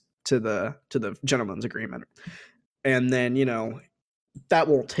 thematics to the gentleman's agreement. And then, that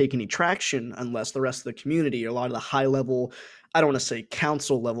won't take any traction unless the rest of the community, a lot of the high level, I don't want to say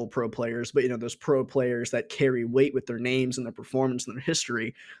council level pro players, but those pro players that carry weight with their names and their performance and their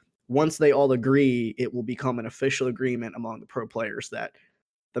history, once they all agree, it will become an official agreement among the pro players that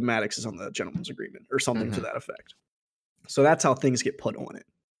the Maddox is on the gentleman's agreement or something to Mhm. that effect. So that's how things get put on it.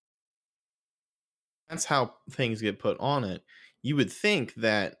 That's how things get put on it. You would think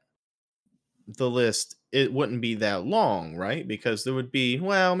that the list, it wouldn't be that long, right? Because there would be,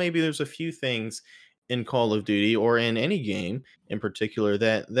 well, maybe there's a few things in Call of Duty or in any game in particular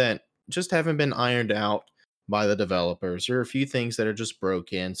that just haven't been ironed out by the developers. There are a few things that are just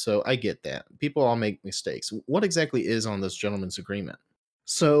broken. So I get that. People all make mistakes. What exactly is on this gentleman's agreement?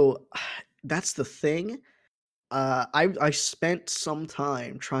 So that's the thing. I spent some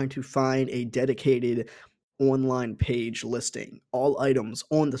time trying to find a dedicated online page listing all items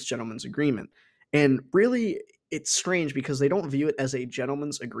on this gentleman's agreement. And really, it's strange because they don't view it as a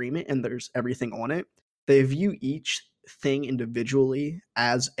gentleman's agreement and there's everything on it. They view each thing individually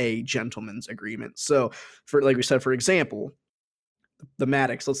as a gentleman's agreement. So, for like we said, for example, the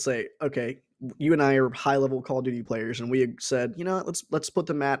Maddox, let's say, okay, you and I are high level Call of Duty players, and we said, let's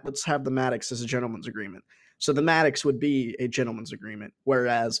have the Maddox as a gentleman's agreement. So the Maddox would be a gentleman's agreement,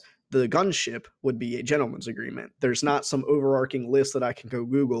 whereas the gunship would be a gentleman's agreement. There's not some overarching list that I can go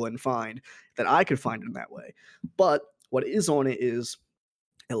Google and find that I could find in that way. But what is on it is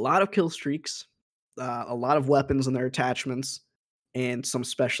a lot of kill streaks, a lot of weapons and their attachments, and some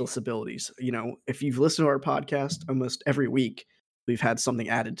specialist abilities. If you've listened to our podcast almost every week, we've had something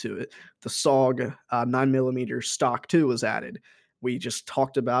added to it. The SOG 9mm stock 2 was added. We just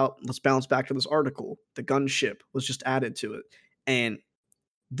talked about, let's bounce back to this article. The gunship was just added to it. And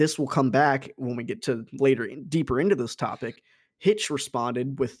this will come back when we get to later, deeper into this topic. Hitch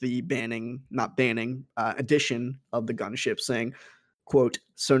responded with the not banning, addition of the gunship, saying, quote,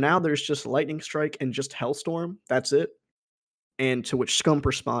 so now there's just Lightning Strike and just Hellstorm. That's it. And to which Scump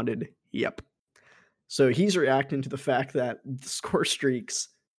responded, yep. So he's reacting to the fact that the score streaks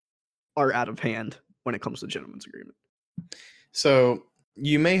are out of hand when it comes to the gentleman's agreement. So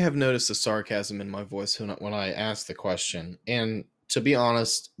you may have noticed the sarcasm in my voice when I asked the question. And to be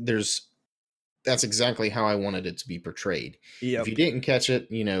honest, that's exactly how I wanted it to be portrayed. If Yep. you didn't catch it,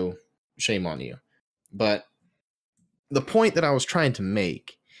 shame on you. But the point that I was trying to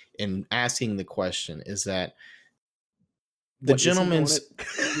make in asking the question is that the What isn't on gentleman's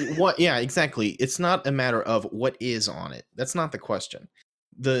it? what yeah, exactly. It's not a matter of what is on it. That's not the question.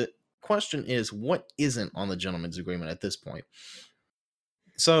 The question is what isn't on the gentleman's agreement at this point.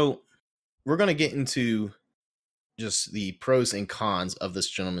 So we're going to get into just the pros and cons of this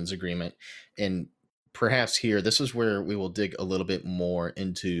gentleman's agreement and perhaps here, this is where we will dig a little bit more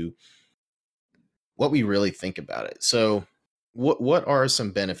into what we really think about it. So, what are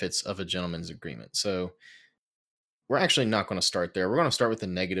some benefits of a gentleman's agreement? So, we're actually not going to start there. We're going to start with the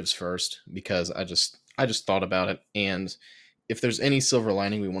negatives first because I just thought about it, and if there's any silver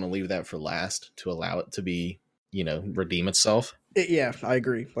lining, we want to leave that for last to allow it to be, redeem itself. Yeah, I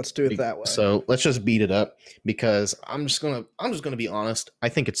agree. Let's do it that way. So let's just beat it up because I'm just gonna be honest. I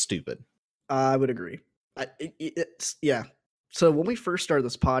think it's stupid. I would agree. It's yeah. So when we first started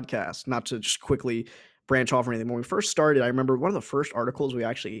this podcast, not to just quickly branch off or anything, when we first started, I remember one of the first articles we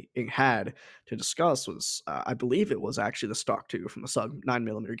actually had to discuss was, I believe it was actually the stock two from the sub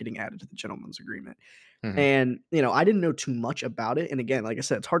 9mm getting added to the gentleman's agreement. Mhm. And I didn't know too much about it. And again, like I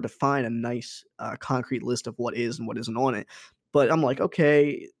said, it's hard to find a nice, concrete list of what is and what isn't on it. But I'm like,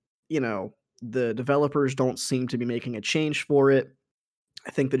 okay, the developers don't seem to be making a change for it.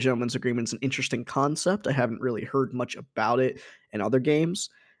 I think the gentleman's agreement is an interesting concept. I haven't really heard much about it in other games.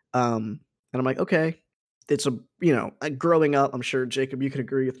 And I'm like, okay, it's growing up, I'm sure Jacob, you could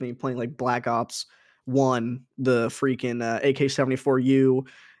agree with me playing like Black Ops 1, the freaking AK-74U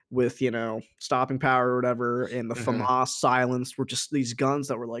with, stopping power or whatever, and the Mhm. FAMAS silence were just these guns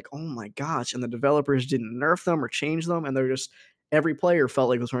that were like, oh my gosh. And the developers didn't nerf them or change them. And they're just, every player felt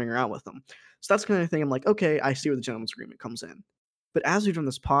like was running around with them. So that's the kind of thing I'm like, okay, I see where the gentleman's agreement comes in. But as we've done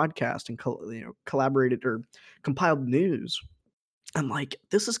this podcast and collaborated or compiled news, I'm like,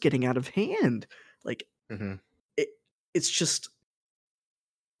 this is getting out of hand. Like Mhm. it, it's just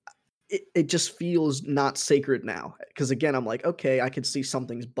it just feels not sacred now. Because again, I'm like, okay, I could see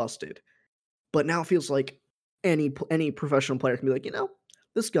something's busted, but now it feels like any professional player can be like,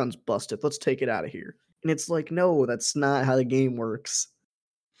 this gun's busted. Let's take it out of here. And it's like, no, that's not how the game works.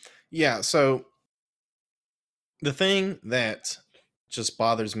 Yeah. So the thing that just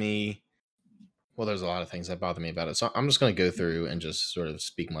bothers me, well, there's a lot of things that bother me about it. So I'm just going to go through and just sort of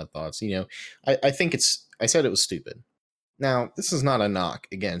speak my thoughts. I think I said it was stupid. Now, this is not a knock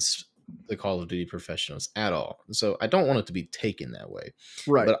against the Call of Duty professionals at all. So I don't want it to be taken that way.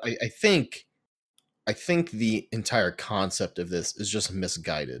 Right. But I think the entire concept of this is just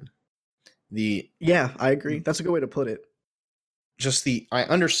misguided. The Yeah, I agree. That's a good way to put it. I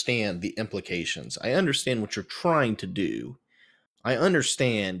understand the implications. I understand what you're trying to do. I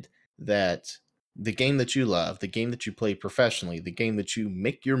understand that the game that you love, the game that you play professionally, the game that you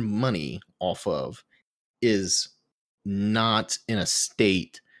make your money off of is not in a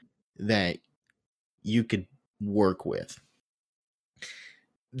state that you could work with.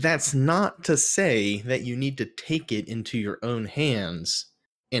 That's not to say that you need to take it into your own hands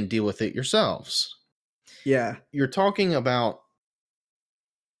and deal with it yourselves. Yeah. You're talking about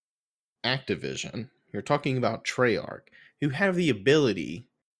Activision, you're talking about Treyarch, who have the ability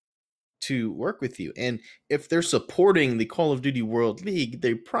to work with you. And if they're supporting the Call of Duty World League,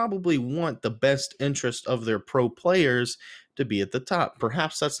 they probably want the best interest of their pro players to be at the top.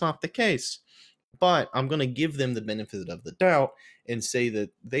 Perhaps that's not the case, but I'm going to give them the benefit of the doubt and say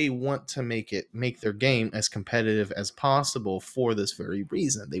that they want to make their game as competitive as possible for this very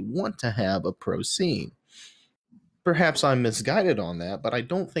reason. They want to have a pro scene. Perhaps I'm misguided on that, but I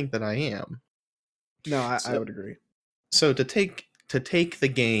don't think that I am. No, I So would agree. so to take the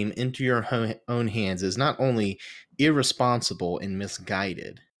game into your own hands is not only irresponsible and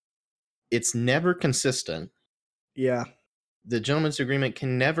misguided, it's never consistent. Yeah. The gentleman's agreement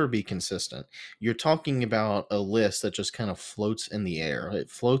can never be consistent. You're talking about a list that just kind of floats in the air.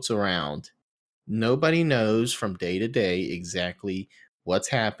 It floats around. Nobody knows from day to day exactly what's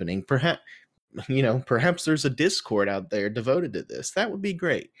happening. Perhaps there's a Discord out there devoted to this. That would be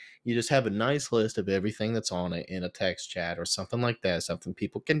great. You just have a nice list of everything that's on it in a text chat or something like that, something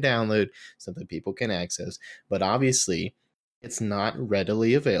people can download, something people can access. But obviously, it's not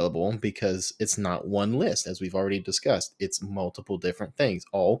readily available because it's not one list, as we've already discussed. It's multiple different things.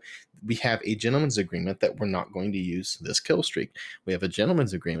 We have a gentleman's agreement that we're not going to use this kill streak. We have a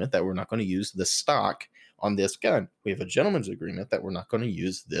gentleman's agreement that we're not going to use the stock on this gun. We have a gentleman's agreement that we're not going to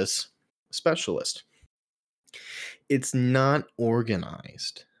use this specialist. It's not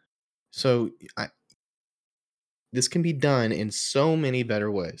organized. So this can be done in so many better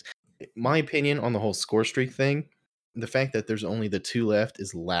ways. My opinion on the whole score streak thing, the fact that there's only the two left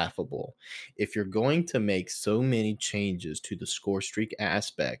is laughable. If you're going to make so many changes to the score streak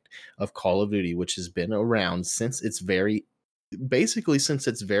aspect of Call of Duty, which has been around since its very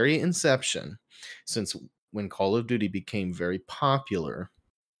inception, since when Call of Duty became very popular,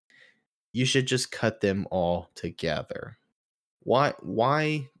 you should just cut them all together.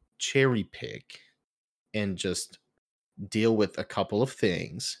 Why cherry pick and just deal with a couple of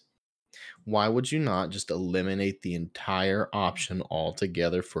things Why would you not just eliminate the entire option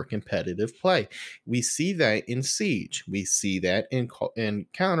altogether for competitive play? We see that in Siege. We see that in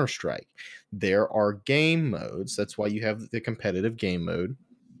Counter-Strike. There are game modes. That's why you have the competitive game mode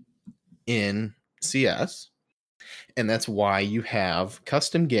in CS. And that's why you have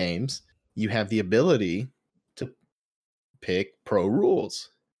custom games. You have the ability to pick pro rules.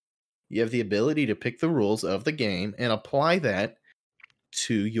 You have the ability to pick the rules of the game and apply that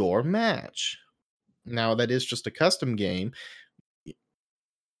to your match. Now, that is just a custom game,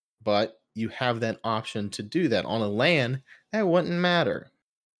 but you have that option to do that. On a LAN, that wouldn't matter.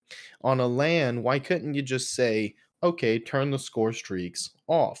 On a LAN, why couldn't you just say, okay, turn the score streaks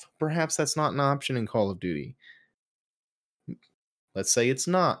off? Perhaps that's not an option in Call of Duty. Let's say it's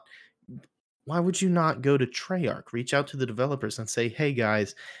not. Why would you not go to Treyarch, reach out to the developers and say, hey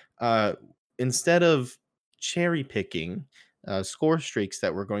guys, instead of cherry picking score streaks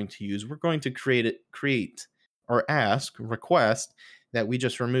that we're going to use, we're going to create or request that we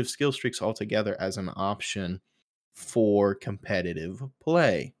just remove skill streaks altogether as an option for competitive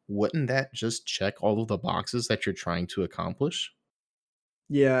play. Wouldn't that just check all of the boxes that you're trying to accomplish?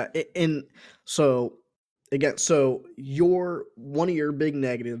 Yeah, and so again, so your one of your big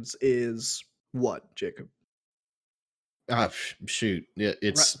negatives is what, Jacob? Shoot, Right,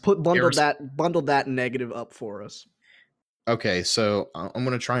 it's bundle that negative up for us. okay. So I'm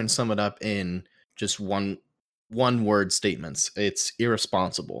going to try and sum it up in just one word statements. It's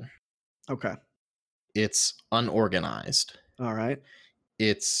irresponsible. Okay. It's unorganized. All right.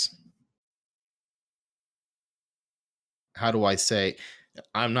 It's, how do I say?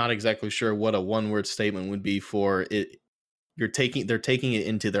 I'm not exactly sure what a one word statement would be for it. They're taking it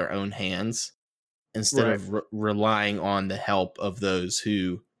into their own hands instead Right. of relying on the help of those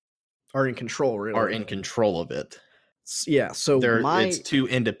who Are in control, are really. in control of it. Yeah, so It's too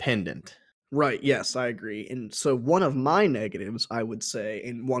independent. right, yes, I agree. And so one of my negatives, I would say,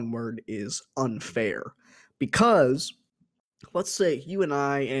 in one word, is unfair. Because let's say you and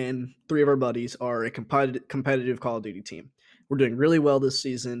I and three of our buddies are a competitive Call of Duty team. We're doing really well this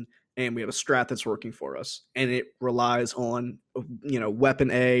season, and we have a strat that's working for us, and it relies on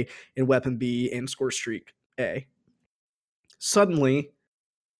weapon A and weapon B and score streak A. Suddenly,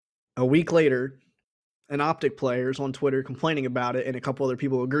 a week later, an Optic player is on Twitter complaining about it, and a couple other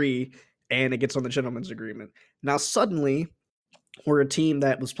people agree, and it gets on the gentleman's agreement. Now, suddenly, we're a team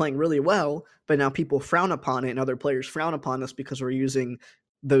that was playing really well, but now people frown upon it, and other players frown upon us because we're using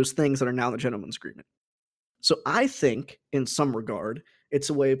those things that are now in the gentleman's agreement. So I think, in some regard, it's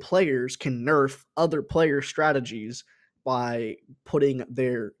a way players can nerf other players' strategies by putting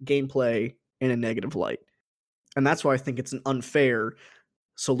their gameplay in a negative light. And that's why I think it's an unfair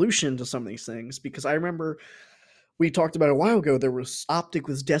solution to some of these things, because I remember we talked about it a while ago. There was Optic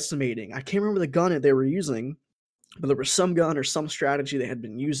was decimating. I can't remember the gun that they were using, but there was some gun or some strategy they had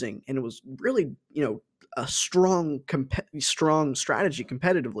been using, and it was really, a strong strategy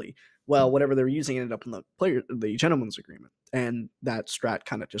competitively. Well, whatever they were using ended up in the gentleman's agreement, and that strat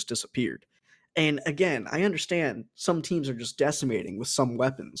kind of just disappeared. And again, I understand some teams are just decimating with some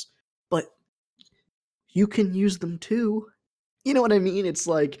weapons, but you can use them too. You know what I mean? It's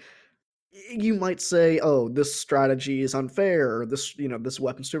like you might say, "Oh, this strategy is unfair," or this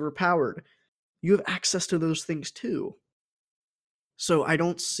weapon's overpowered. You have access to those things too. So I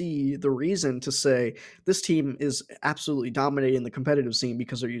don't see the reason to say this team is absolutely dominating the competitive scene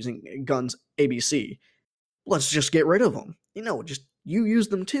because they're using guns ABC. Let's just get rid of them. Just you use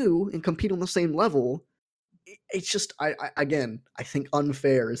them too and compete on the same level. It's just again, I think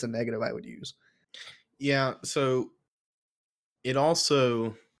unfair is a negative I would use. Yeah, so it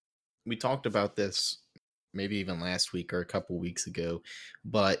also, we talked about this maybe even last week or a couple weeks ago,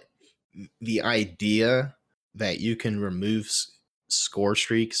 but the idea that you can remove score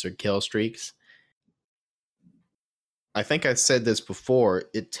streaks or kill streaks, I think I said this before,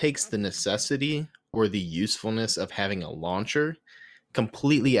 it takes the necessity or the usefulness of having a launcher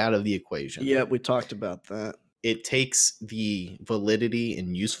completely out of the equation. Yeah, we talked about that. It takes the validity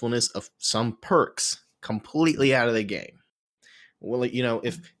and usefulness of some perks completely out of the game. Well,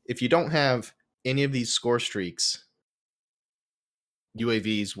 if you don't have any of these score streaks,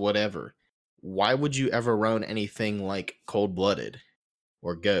 UAVs, whatever, why would you ever run anything like Cold Blooded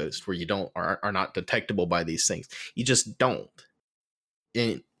or Ghost, where you are not detectable by these things? You just don't.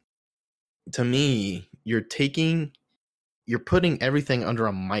 And to me, you're putting everything under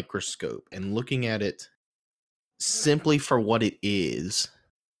a microscope and looking at it simply for what it is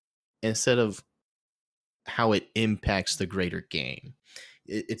instead of how it impacts the greater game.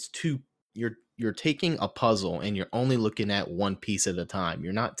 It's too, you're you're taking a puzzle and you're only looking at one piece at a time.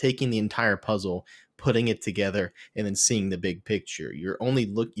 You're not taking the entire puzzle, putting it together, and then seeing the big picture. You're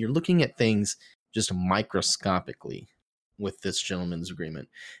looking at things just microscopically with this gentleman's agreement.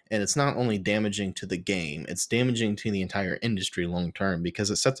 And it's not only damaging to the game, it's damaging to the entire industry long term because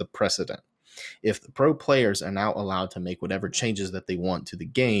it sets a precedent. If the pro players are now allowed to make whatever changes that they want to the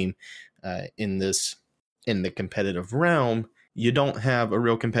game in the competitive realm, you don't have a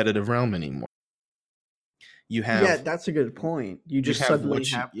real competitive realm anymore. You Yeah, have that's a good point. You you just have suddenly what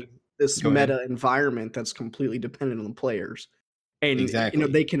have this go ahead. meta environment that's completely dependent on the players. And Exactly.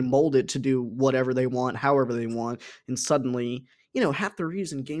 they can mold it to do whatever they want, however they want, and suddenly, half the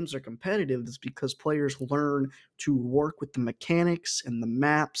reason games are competitive is because players learn to work with the mechanics and the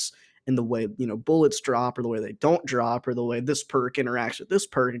maps and the way, bullets drop or the way they don't drop or the way this perk interacts with this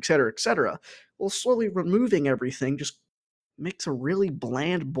perk, et cetera, et cetera. Well, slowly removing everything just makes a really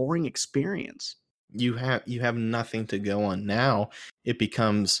bland, boring experience. You have nothing to go on now. It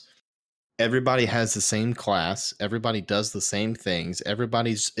becomes everybody has the same class, everybody does the same things,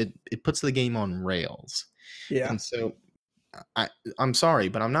 it puts the game on rails. Yeah. And so I I'm sorry,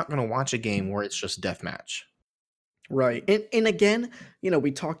 but I'm not going to watch a game where it's just deathmatch. Right. And again,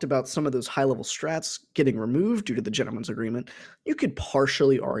 we talked about some of those high level strats getting removed due to the gentleman's agreement. You could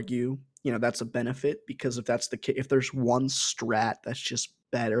partially argue, that's a benefit because if that's the case, if there's one strat that's just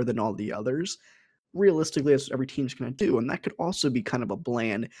better than all the others, realistically, that's what every team's going to do. And that could also be kind of a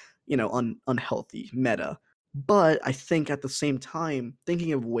bland, unhealthy meta. But I think at the same time,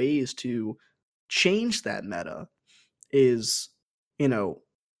 thinking of ways to change that meta is, you know,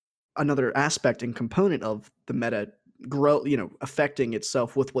 another aspect and component of the meta grow, affecting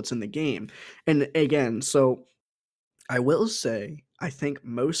itself with what's in the game. And again, so I will say, I think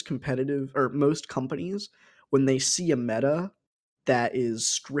most competitive or most companies, when they see a meta that is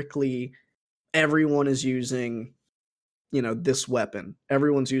strictly everyone is using, this weapon,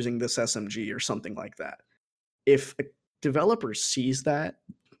 everyone's using this SMG or something like that. If a developer sees that,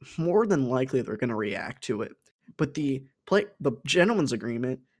 more than likely they're going to react to it. But the gentleman's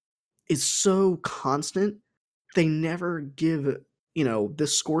agreement is so constant, they never give,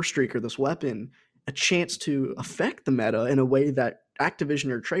 this score streak or this weapon a chance to affect the meta in a way that Activision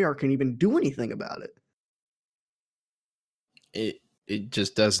or Treyarch can even do anything about it. It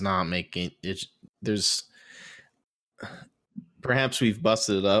just does not make it. There's perhaps we've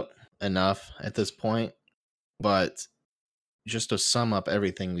busted it up enough at this point, but just to sum up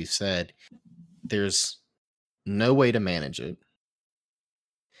everything we've said, there's no way to manage it.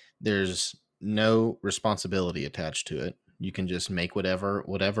 There's no responsibility attached to it. You can just make whatever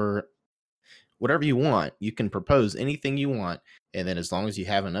you want. You can propose anything you want, and then as long as you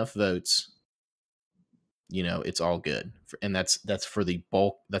have enough votes, it's all good. And that's for the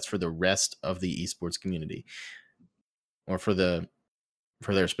bulk. That's for the rest of the esports community, or for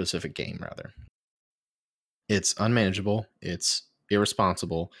their specific game rather. It's unmanageable. It's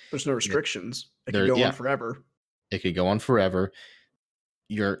irresponsible. There's no It, restrictions. It could there, go on yeah, forever. it could go on forever.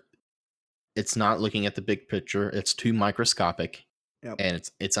 You're. It's not looking at the big picture. It's too microscopic, Yep. and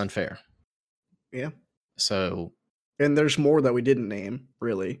it's unfair. Yeah. So And there's more that we didn't name,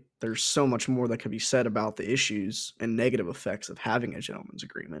 really. There's so much more that could be said about the issues and negative effects of having a gentleman's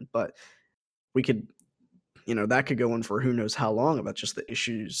agreement. But we could, that could go on for who knows how long about just the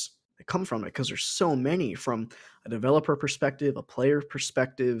issues that come from it because there's so many from a developer perspective, a player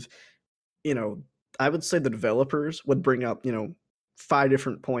perspective. You know, I would say the developers would bring up, 5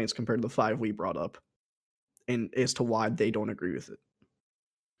 different points compared to the 5 we brought up and as to why they don't agree with it.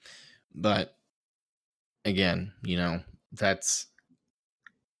 but again, that's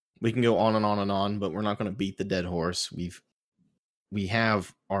we can go on and on and on, but we're not going to beat the dead horse. We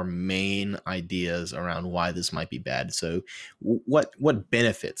have our main ideas around why this might be bad. So what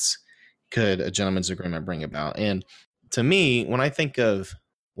benefits could a gentleman's agreement bring about? And to me, when I think of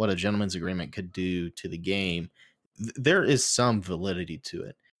what a gentleman's agreement could do to the game, there is some validity to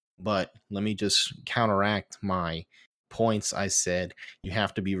it. But let me just counteract my points. I said you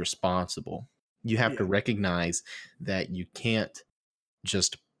have to be responsible. You have to Yeah. recognize that you can't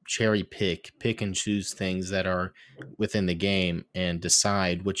just pick and choose things that are within the game and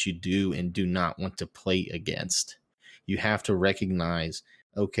decide what you do and do not want to play against. You have to recognize,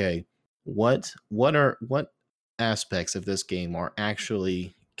 okay, what aspects of this game are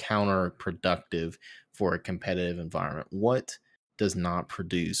actually counterproductive for a competitive environment? What does not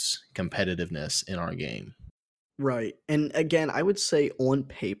produce competitiveness in our game? Right. And again, I would say on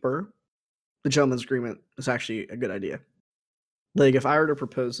paper, the gentleman's agreement is actually a good idea. Like if I were to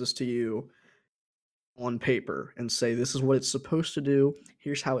propose this to you on paper and say this is what it's supposed to do,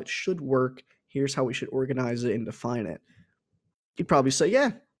 here's how it should work, Here's how we should organize it and define it. You'd probably say,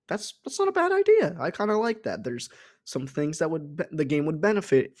 yeah, that's not a bad idea. I kind of like that. There's some things that the game would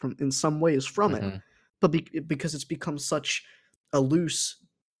benefit from in some ways from it, Mm-hmm. but because it's become such a loose,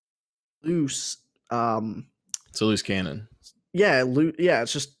 It's a loose cannon. yeah,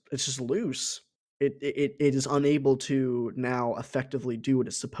 it's just loose. It is unable to now effectively do what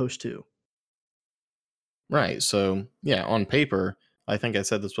it's supposed to. Right. So, yeah, on paper, I think I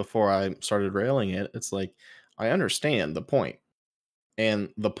said this before I started railing it. It's like, I understand the point, and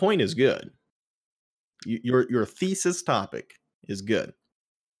the point is good. Your thesis topic is good.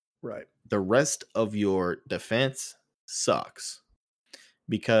 Right. The rest of your defense sucks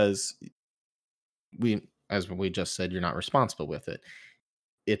because as we just said, you're not responsible with it.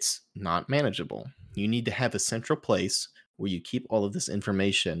 It's not manageable. You need to have a central place where you keep all of this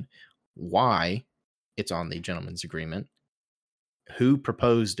information, why it's on the gentleman's agreement, who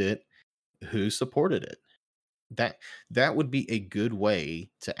proposed it, who supported it. That would be a good way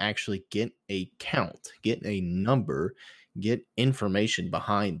to actually get a count, get a number, get information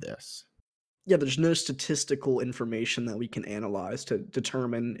behind this. Yeah, there's no statistical information that we can analyze to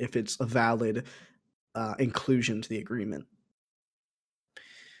determine if it's a valid inclusion to the agreement.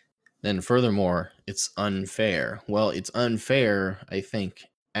 Then furthermore, it's unfair. Well, it's unfair, I think,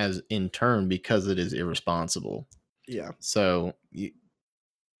 as in turn because it is irresponsible. Yeah. So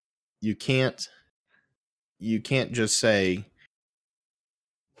you can't just say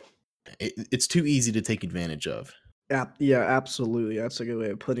it's too easy to take advantage of. Yeah, absolutely. That's a good way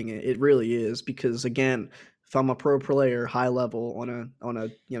of putting it. It really is because again, if I'm a pro player, high level on a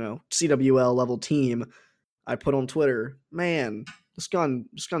CWL level team, I put on Twitter, man, this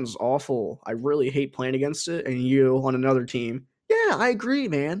gun's awful. I really hate playing against it. And you on another team, yeah, I agree,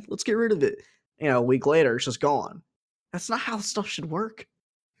 man. Let's get rid of it. A week later, it's just gone. That's not how stuff should work.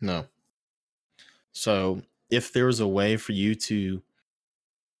 No. So if there's a way for you to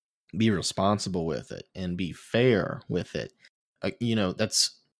be responsible with it and be fair with it,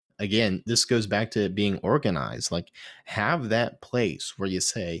 that's again, this goes back to being organized. Like, have that place where you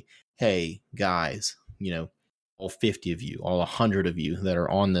say, hey guys, all 50 of you, all 100 of you that are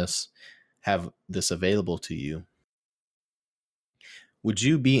on this have this available to you. Would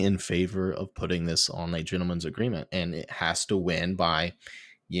you be in favor of putting this on a gentleman's agreement? And it has to win by,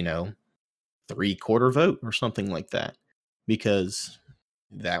 3/4 vote or something like that, because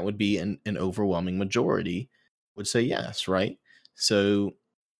that would be an overwhelming majority would say yes, right? So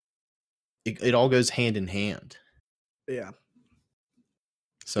it all goes hand in hand. Yeah. Yeah.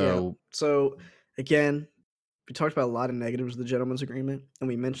 So So again, we talked about a lot of negatives of the gentleman's agreement, and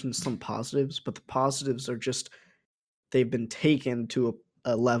we mentioned some positives, but the positives are just they've been taken to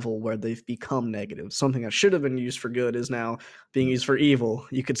a level where they've become negative. Something that should have been used for good is now being used for evil,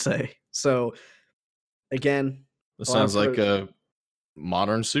 you could say. So again, it a lot of sounds like pros. a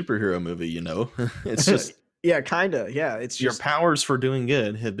modern superhero movie, It's just Yeah, kinda. Yeah, it's your just powers for doing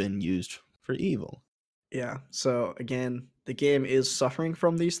good have been used for evil. yeah. So again, the game is suffering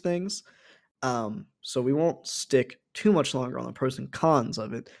from these things. So we won't stick too much longer on the pros and cons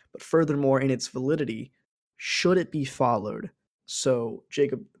of it, but furthermore, in its validity, should it be followed? So,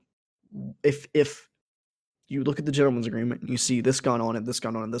 Jacob, if you look at the gentleman's agreement and you see this gone on and this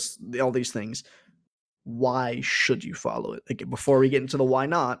gone on and this all these things, why should you follow it? Like, before we get into the why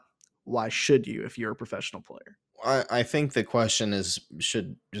not, why should you if you're a professional player? I think the question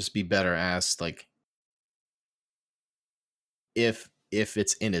should just be better asked, like, if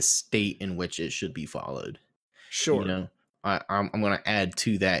it's in a state in which it should be followed. you Sure. know I'm going to add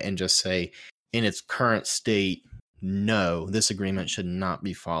to that and just say, in its current state, no, this agreement should not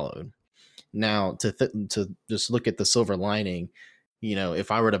be followed. Now, to just look at the silver lining, if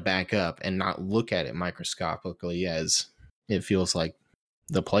I were to back up and not look at it microscopically as it feels like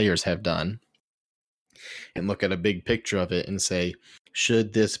the players have done, and look at a big picture of it and say,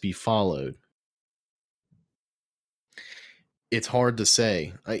 should this be followed? It's hard to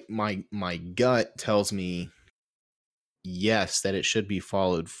say. My gut tells me yes, that it should be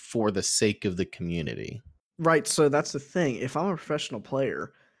followed for the sake of the community. Right. So that's the thing. If I'm a professional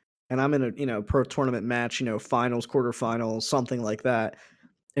player and I'm in a pro tournament match, finals, quarterfinals, something like that,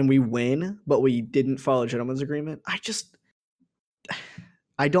 and we win, but we didn't follow gentleman's agreement,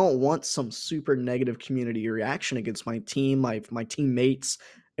 I don't want some super negative community reaction against my team, my teammates,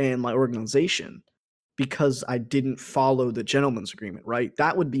 and my organization because I didn't follow the gentleman's agreement, right?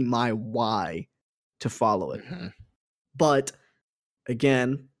 That would be my why to follow it. Mm-hmm. But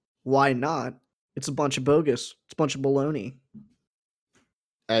again, why not? It's a bunch of bogus. It's a bunch of baloney.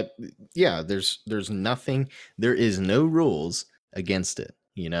 Yeah, there's nothing. There is no rules against it.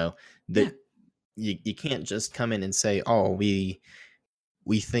 Yeah. you can't just come in and say, "Oh, we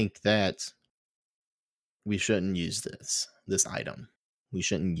think that we shouldn't use this item. We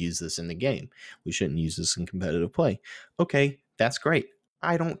shouldn't use this in the game. We shouldn't use this in competitive play." Okay, that's great.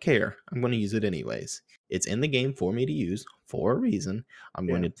 I don't care. I'm going to use it anyways. It's in the game for me to use for a reason. I'm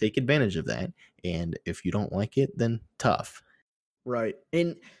going Yeah. to take advantage of that. And if you don't like it, then tough. Right.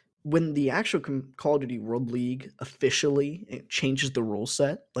 And when the actual Call of Duty World League officially changes the rule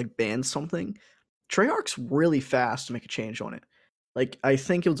set, like bans something, Treyarch's really fast to make a change on it. Like, I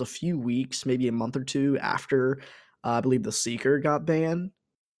think it was a few weeks, maybe a month or two after I believe the Seeker got banned,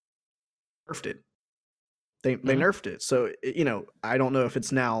 nerfed it. They Mhm. nerfed it. So, I don't know if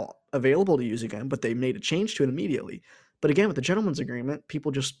it's now available to use again, but they made a change to it immediately. But again, with the gentleman's agreement,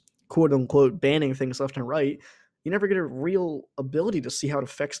 people just quote unquote banning things left and right. You never get a real ability to see how it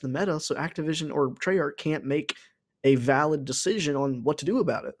affects the meta, so Activision or Treyarch can't make a valid decision on what to do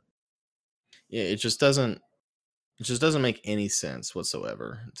about it. Yeah, it just doesn't make any sense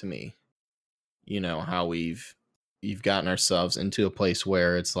whatsoever to me. How we've gotten ourselves into a place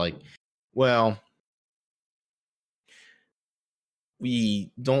where it's like, well,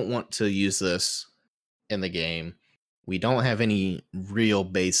 we don't want to use this in the game. We don't have any real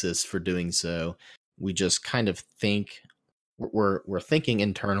basis for doing so. We just kind of think we're thinking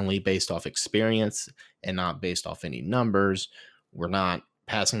internally based off experience and not based off any numbers. We're not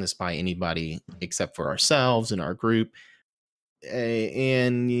passing this by anybody except for ourselves and our group.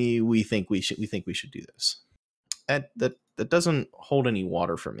 And we think we should do this. That doesn't hold any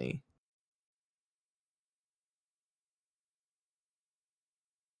water for me.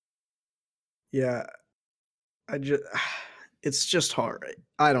 Yeah, I just it's just hard.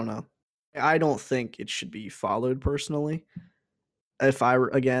 I don't know. I don't think it should be followed personally. If I were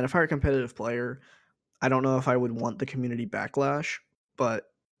a competitive player, I don't know if I would want the community backlash,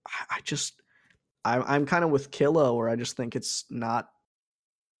 but I just I'm kind of with Killa where I just think it's not.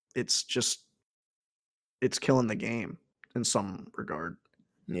 It's just it's killing the game in some regard.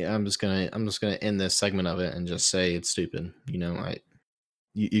 Yeah, I'm just gonna end this segment of it and just say it's stupid.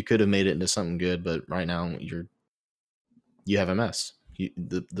 You could have made it into something good, but right now you have a mess.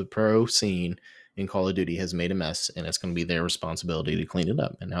 The pro scene in Call of Duty has made a mess, and it's going to be their responsibility to clean it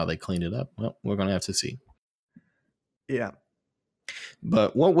up. And how they clean it up, well, we're going to have to see. Yeah,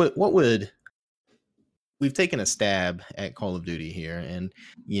 But what would we've taken a stab at Call of Duty here, and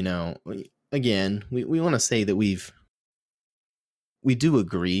again, we want to say that we do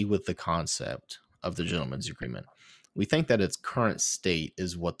agree with the concept of the gentleman's agreement. We think that its current state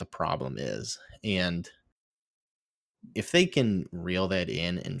is what the problem is, and if they can reel that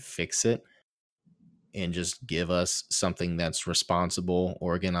in and fix it and just give us something that's responsible,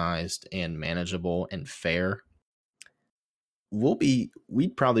 organized, and manageable and fair,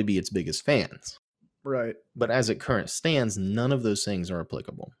 we'd probably be its biggest fans. right. But as it current stands, none of those things are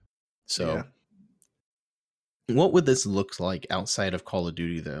applicable. Yeah. So, what would this look like outside of Call of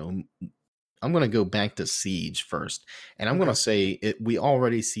Duty, though? I'm going to go back to Siege first, and I'm going Okay. to say we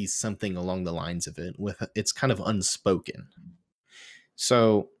already see something along the lines of it. With it's kind of unspoken.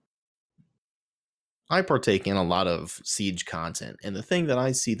 So, I partake in a lot of Siege content, and the thing that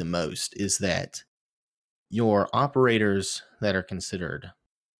I see the most is that your operators that are considered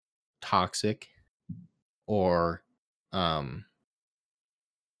toxic or um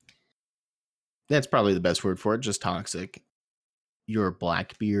that's probably the best word for it, just toxic. Your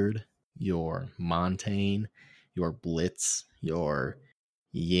Blackbeard, your Montaigne, your Blitz, your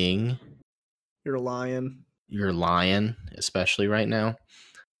Ying, You're a lion. your Lion, especially right now.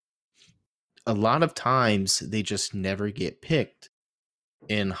 A lot of times they just never get picked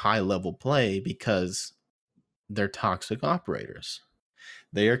in high level play because they're toxic operators.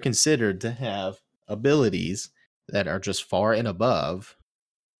 They are considered to have abilities that are just far and above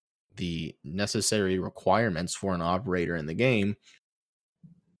the necessary requirements for an operator in the game.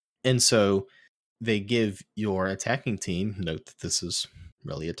 And so they give your attacking team, note that this is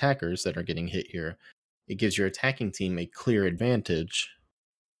really attackers that are getting hit here, it gives your attacking team a clear advantage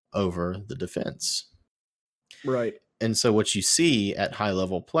over the defense. Right. And so what you see at high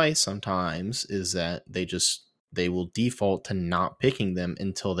level play sometimes is that they will default to not picking them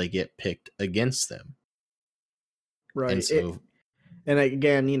until they get picked against them. And Right. so And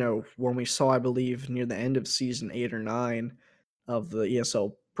again, when we saw, I believe, near the end of season 8 or 9 of the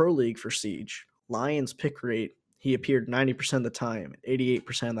ESL Pro League for Siege, Lion's pick rate, he appeared 90% of the time.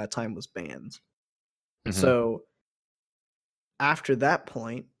 88% of that time was banned. mhm. So after that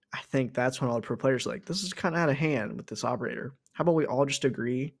point, I think that's when all the pro players are like, this is kind of out of hand with this operator. How about we all just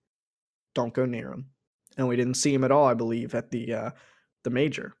agree, don't go near him? And we didn't see him at all, I believe, at the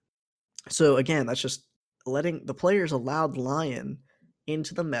major. So again, that's just letting the players allowed Lion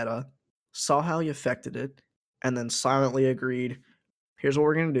into the meta, saw how he affected it, and then silently agreed, here's what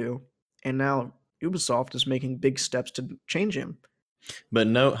we're gonna do. And now Ubisoft is making big steps to change him. But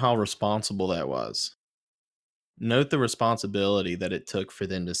note how responsible that was. Note the responsibility that it took for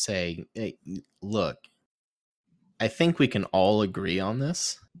them to say, hey, look, I think we can all agree on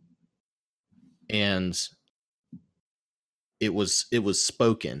this. And it was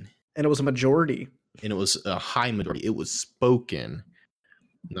spoken. And it was a majority. And it was a high majority. It was spoken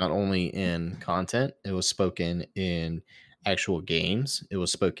not only in content, it was spoken in actual games. It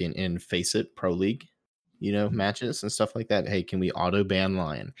was spoken in Face It Pro League, matches and stuff like that. Hey, can we auto ban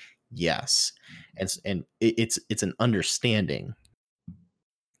Lion? Yes, and it's an understanding.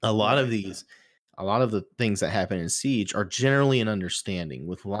 A lot of Right. these, a lot of the things that happen in Siege are generally an understanding.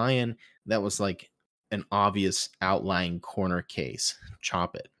 With Lion, that was like an obvious outlying corner case.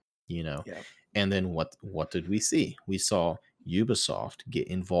 Chop it, you know. Yeah. And then what did we see? We saw Ubisoft get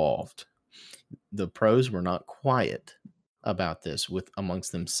involved. The pros were not quiet about this with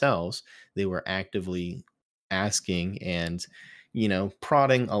amongst themselves. They were actively asking and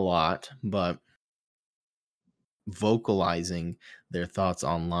prodding a lot, but vocalizing their thoughts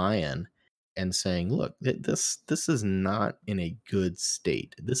on Lion and saying, look, this is not in a good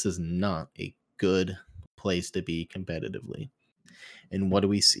state. This is not a good place to be competitively. And what do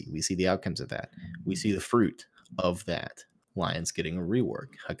we see? We see the outcomes of that. We see the fruit of that. Lions getting a rework,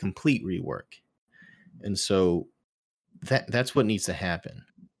 a complete rework. And so that's what needs to happen.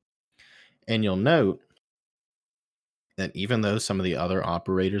 And you'll note that even though some of the other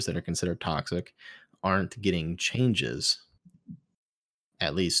operators that are considered toxic aren't getting changes,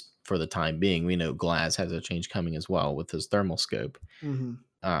 at least for the time being, we know Glass has a change coming as well with his thermal scope. Mm-hmm.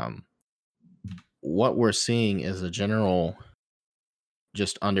 Um, what we're seeing is a general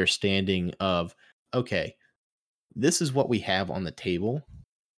just understanding of, okay, this is what we have on the table.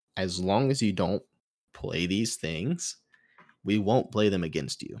 As long as you don't play these things, we won't play them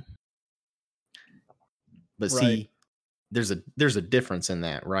against you. But Right. see, there's a difference in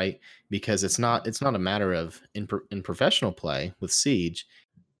that, right? Because it's not a matter of in professional play with Siege,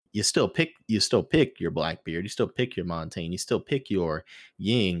 you still pick your Blackbeard, you still pick your Montaigne, you still pick your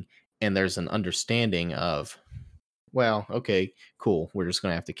Ying, and there's an understanding of, well, okay, cool, we're just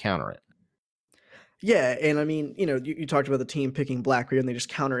going to have to counter it. Yeah, and I mean, you talked about the team picking Blackbeard and they just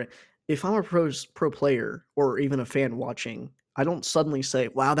counter it. If I'm a pro player or even a fan watching, I don't suddenly say,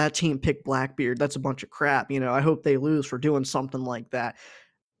 "Wow, that team picked Blackbeard. That's a bunch of crap." I hope they lose for doing something like that.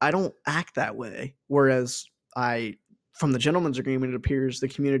 I don't act that way. Whereas from the gentleman's agreement, it appears the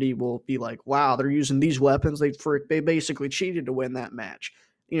community will be like, "Wow, they're using these weapons. They basically cheated to win that match."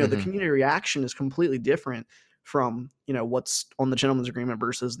 The Mm-hmm. community reaction is completely different from what's on the gentleman's agreement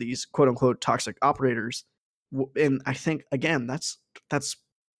versus these quote unquote toxic operators. And I think again, that's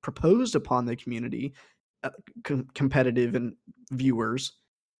proposed upon the community, competitive and viewers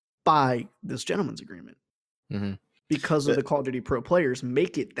by this gentleman's agreement Mm-hmm. because of But the Call of Duty Pro players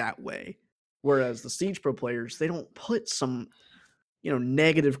make it that way. Whereas the Siege Pro players, they don't put some,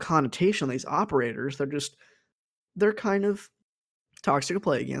 negative connotation on these operators. They're kind of toxic to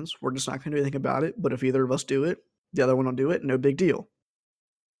play against. We're just not going to do anything about it. But if either of us do it, the other one will do it. No big deal.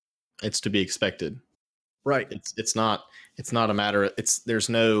 it's to be expected. Right. It's not a matter of, there's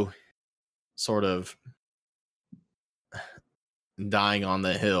no sort of dying on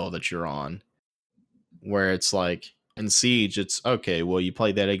the hill that you're on where it's like in Siege, it's okay, well, you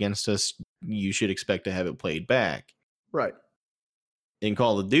played that against us, you should expect to have it played back. Right. In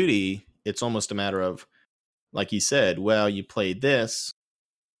Call of Duty, it's almost a matter of, like you said, well, you played this.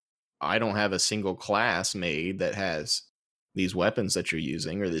 I don't have a single class made that has these weapons that you're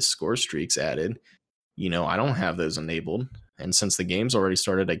using or these score streaks added. I don't have those enabled. And since the game's already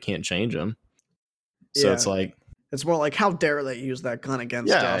started, I can't change them. So it's Yeah. like, It's more like, how dare they use that gun against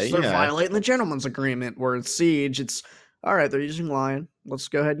yeah, us? They're yeah. violating the gentleman's agreement. Where it's Siege, it's all right. They're using Lion. Let's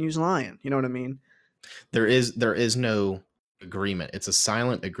go ahead and use Lion. You know what I mean? There is no agreement. It's a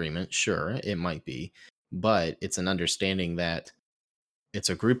silent agreement. Sure, it might be, but it's an understanding that it's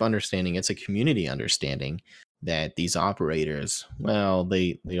a group understanding. It's a community understanding that these operators, well,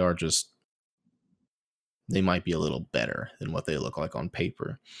 they are just, they might be a little better than what they look like on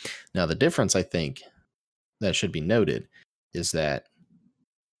paper. Now, the difference I think that should be noted is that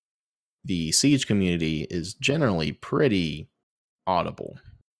the Siege community is generally pretty audible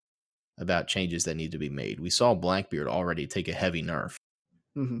about changes that need to be made. We saw Blackbeard already take a heavy nerf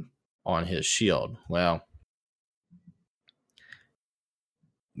Mm-hmm. on his shield. Well,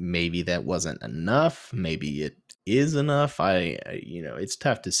 maybe that wasn't enough. Maybe it is enough. It's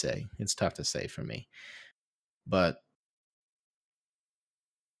tough to say. It's tough to say for me. But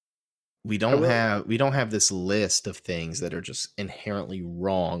I will. we don't have this list of things that are just inherently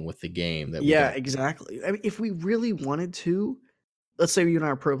wrong with the game that we Yeah, don't. exactly. I mean, if we really wanted to, let's say you and I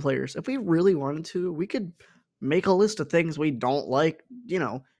are pro players. If we really wanted to, we could make a list of things we don't like.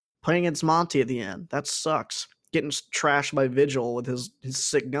 Playing against Monty at the end, that sucks. Getting trashed by Vigil with his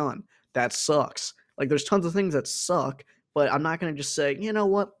sick gun, that sucks. Like, there's tons of things that suck, but I'm not gonna just say, you know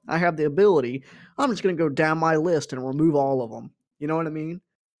what, I have the ability. I'm just gonna go down my list and remove all of them. You know what I mean?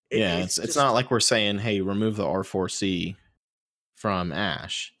 Yeah, It's it's not just, like we're saying, "Hey, remove the R4C from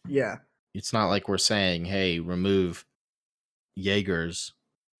Ash." yeah, It's not like we're saying, "Hey, remove Jaeger's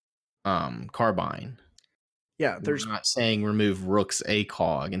carbine." yeah. We're not saying remove Rook's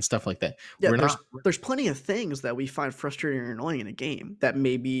ACOG and stuff like that. Yeah, We're there's not. there's plenty of things that we find frustrating or annoying in a game that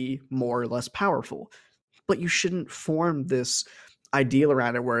may be more or less powerful, but you shouldn't form this ideal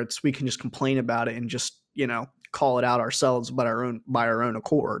around it where it's we can just complain about it and just call it out ourselves by our own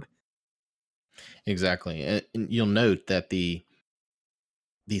accord. Exactly. And you'll note that the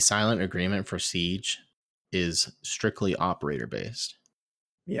silent agreement for Siege is strictly operator based.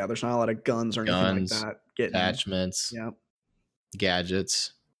 Yeah, there's not a lot of guns or anything like Guns, that getting. attachments, Yeah,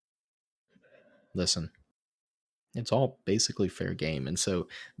 gadgets. Listen, it's all basically fair game. And so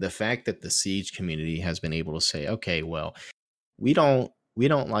the fact that the Siege community has been able to say, okay, well, we don't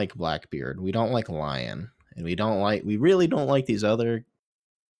like Blackbeard, we don't like Lion, and we really don't like these other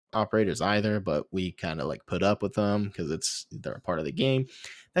operators either, but we kind of like put up with them because they're a part of the game.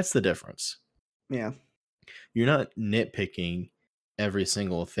 That's the difference. yeah, You're not nitpicking every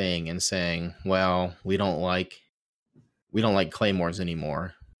single thing and saying, well, we don't like claymores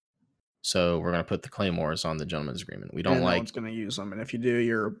anymore, so we're going to put the claymores on the gentleman's agreement. We don't and no like. one's gonna use them, and if you do,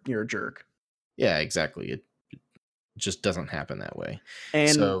 you're a jerk. Yeah, exactly. It just doesn't happen that way. And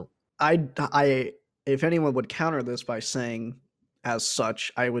So I if anyone would counter this by saying as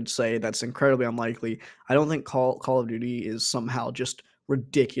such, I would say that's incredibly unlikely. I don't think Call of Duty is somehow just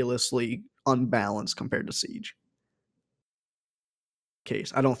ridiculously unbalanced compared to Siege.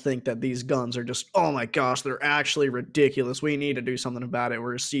 Case. I don't think that these guns are just, oh my gosh, they're actually ridiculous. We need to do something about it.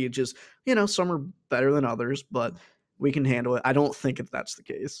 Whereas Siege is, some are better than others, but we can handle it. I don't think that's the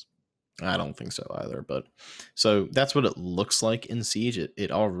case. I don't think so either. But so that's what it looks like in Siege. It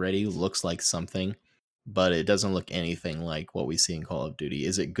already looks like something, but it doesn't look anything like what we see in Call of Duty.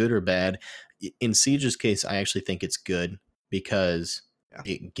 Is it good or bad? In Siege's case, I actually think it's good because Yeah.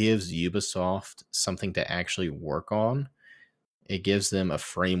 it gives Ubisoft something to actually work on. It gives them a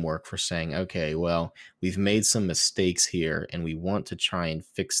framework for saying, okay, well, we've made some mistakes here and we want to try and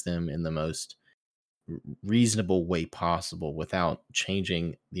fix them in the most reasonable way possible without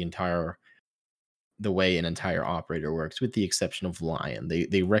changing the way an entire operator works, with the exception of Lion.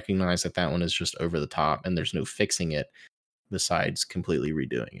 They recognize that one is just over the top and there's no fixing it besides completely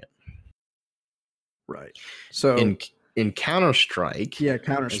redoing it. Right. So In Counter Strike, yeah, as we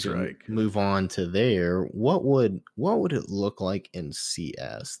Counter-Strike. move on to there, what would it look like in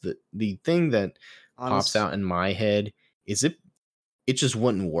CS? The thing that pops Honest. out in my head is it just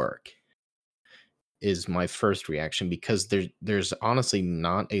wouldn't work. Is my first reaction, because there's honestly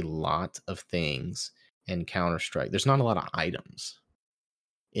not a lot of things in Counter Strike. There's not a lot of items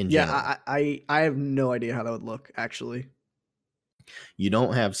in Yeah, general. I have no idea how that would look actually. You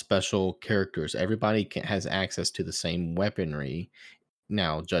don't have special characters. Everybody has access to the same weaponry.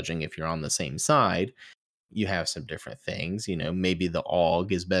 Now, judging if you're on the same side, you have some different things. Maybe the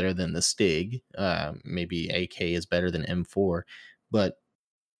AUG is better than the Stig. Maybe AK is better than M4. But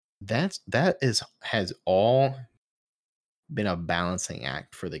has all been a balancing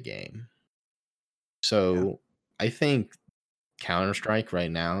act for the game. Yeah. So I think Counter Strike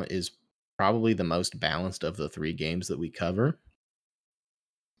right now is probably the most balanced of the three games that we cover.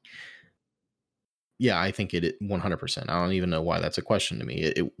 Yeah, I think it 100%. I don't even know why that's a question to me.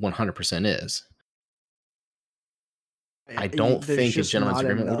 It 100% is. I don't There's think a just gentleman's not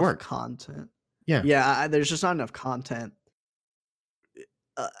agreement would enough work. content. Yeah, Yeah, there's just not enough content,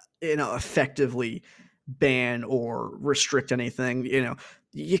 uh, effectively ban or restrict anything.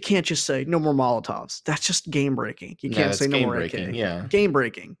 You can't just say no more Molotovs. That's just game breaking. You no, can't that's say no game more breaking. AK. Yeah, Game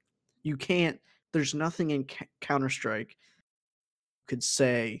breaking. You can't. There's nothing in Counter Strike could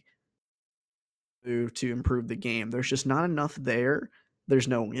say to improve the game. There's just not enough there. There's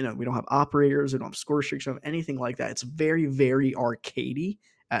no, we don't have operators, we don't have score streaks, we don't have anything like that. It's very, very arcadey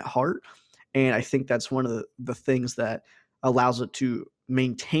at heart. And I think that's one of the things that allows it to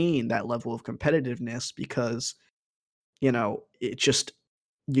maintain that level of competitiveness because, it just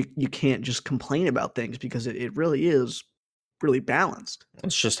you can't just complain about things because it really is really balanced.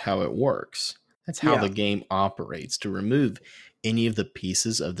 It's just how it works. That's how Yeah, the game operates. To remove any of the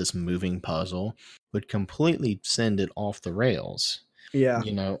pieces of this moving puzzle would completely send it off the rails. yeah,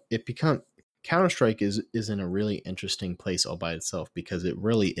 It become Counter-Strike is in a really interesting place all by itself because it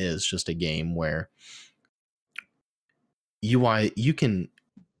really is just a game where you can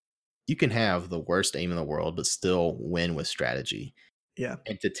have the worst aim in the world but still win with strategy. yeah,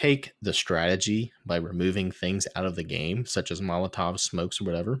 And to take the strategy by removing things out of the game, such as Molotov, smokes, or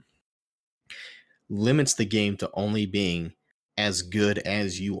whatever, limits the game to only being as good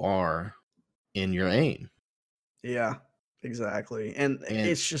as you are in your aim. yeah, exactly. And And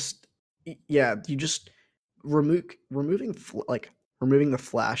it's just yeah, you just removing the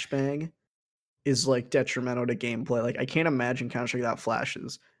flashbang is like detrimental to gameplay. Like I can't imagine Counter Strike without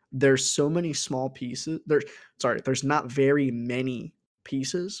flashes. There's so many small pieces. There's not very many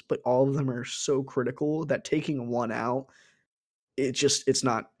pieces, but all of them are so critical that taking one out, it's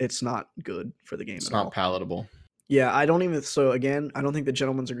not good for the game it's at not all. palatable. Yeah, I don't even. So again, I don't think the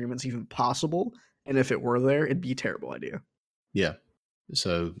gentleman's agreement's even possible. And if it were there, it'd be a terrible idea. Yeah.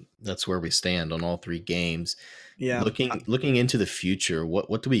 So that's where we stand on all three games. Yeah, Looking into the future,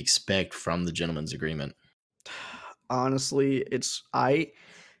 what do we expect from the gentleman's agreement? honestly,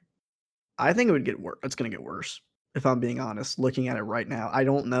 I think it would get worse. It's going to get worse. If I'm being honest, looking at it right now, I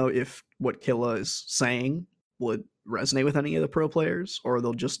don't know if what Killa is saying would resonate with any of the pro players, or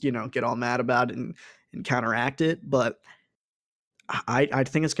they'll just get all mad about it and counteract it. But I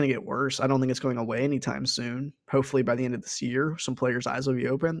think it's going to get worse. I don't think it's going away anytime soon. Hopefully, by the end of this year, some players' eyes will be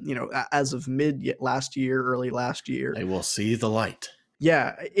open. As of mid last year, early last year, They will see the light.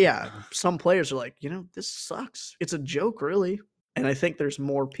 yeah. Some players are like, this sucks. It's a joke, really. And I think there's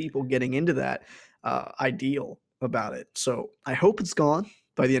more people getting into that ideal about it. So I hope it's gone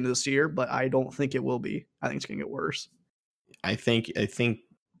by the end of this year, but I don't think it will be. I think it's going to get worse. I think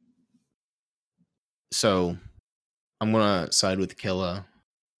so. I'm gonna side with Killa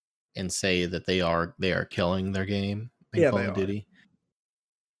and say that they are killing their game in Yeah, they Call of are. Duty,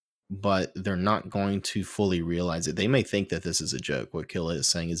 but they're not going to fully realize it. They may think that this is a joke. What Killa is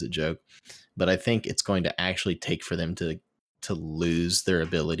saying is a joke, but I think it's going to actually take for them to lose their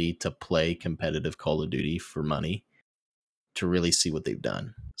ability to play competitive Call of Duty for money to really see what they've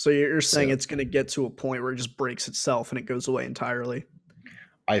done. So you're saying So it's going to get to a point where it just breaks itself and it goes away entirely.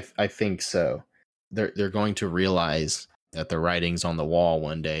 I think so. They're going to realize that the writing's on the wall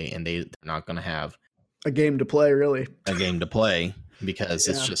one day, and they're not going to have A game to play, really. a game to play because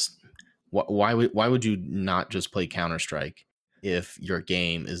it's Yeah. just why would you not just play Counter Strike if your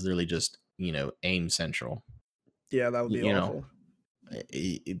game is literally just aim central? Yeah, that would be You know,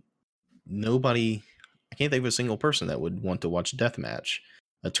 awful. nobody. I can't think of a single person that would want to watch deathmatch,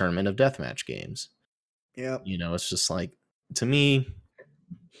 a tournament of deathmatch games. Yeah. It's just like, to me,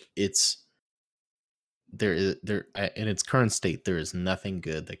 it's in its current state, there is nothing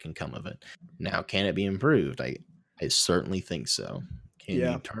good that can come of it. Now, can it be improved? I certainly think so.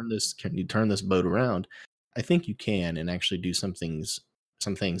 Yeah. Can you turn this boat around? I think you can, and actually do some things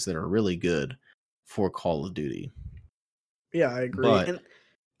that are really good for Call of Duty. Yeah, I agree. But And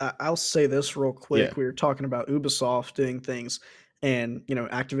I'll say this real yeah, quick. We were talking about Ubisoft doing things and,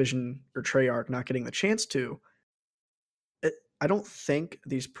 Activision or Treyarch not getting the chance to. I don't think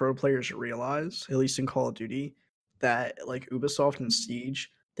these pro players realize, at least in Call of Duty, that like Ubisoft and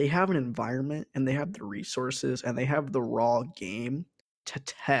Siege, they have an environment and they have the resources and they have the raw game to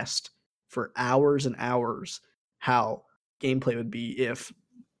test for hours and hours how gameplay would be if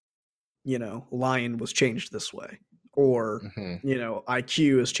Lion was changed this way, or mhm,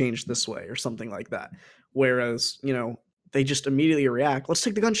 IQ is changed this way, or something like that. Whereas they just immediately react. Let's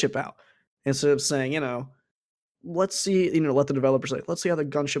take the gunship out instead of saying let's see, let the developers say, let's see how the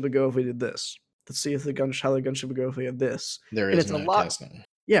gunship would go if we did this. Let's see if how the gunship would go if we had this. there And is it's a no lot. testing.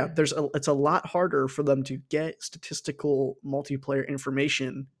 Yeah, it's a lot harder for them to get statistical multiplayer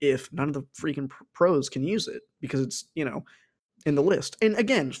information if none of the freaking pros can use it because it's in the list. And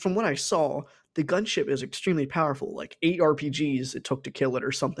again, from what I saw, the gunship is extremely powerful. Like 8 RPGs it took to kill it,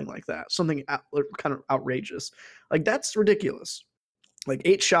 or something like that. Something kind of outrageous. Like that's ridiculous. Like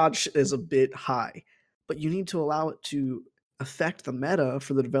 8 shots is a bit high, but you need to allow it to affect the meta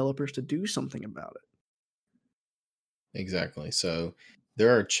for the developers to do something about it. Exactly. So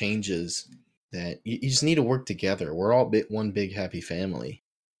there are changes that you just need to work together. We're all one big happy family,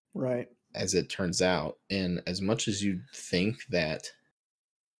 Right. as it turns out. And as much as you think that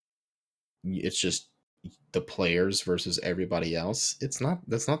it's just the players versus everybody else, it's not.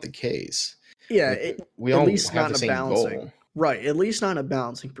 That's not the case. Yeah. We At all least have not the in a same balancing. goal. Right, at least not a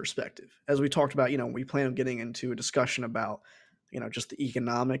balancing perspective. As we talked about, we plan on getting into a discussion about, just the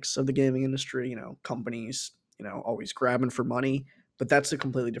economics of the gaming industry, companies, always grabbing for money, but that's a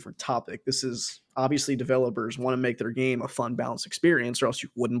completely different topic. This is obviously developers want to make their game a fun, balanced experience, or else you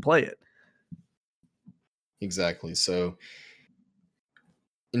wouldn't play it. Exactly. So,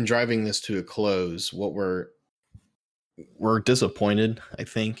 in driving this to a close, what we're disappointed, I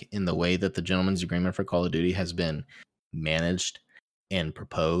think, in the way that the gentleman's agreement for Call of Duty has been managed and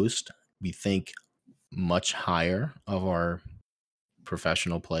proposed. We think much higher of our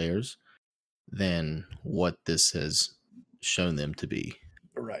professional players than what this has shown them to be.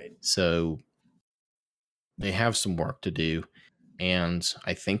 Right. So they have some work to do. And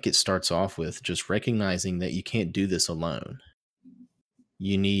I think it starts off with just recognizing that you can't do this alone.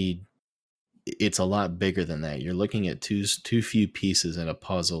 You need, it's a lot bigger than that. You're looking at too few pieces in a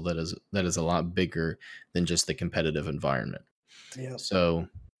puzzle that is a lot bigger than just the competitive environment. Yeah. So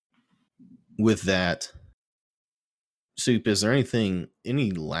with that, Soup, is there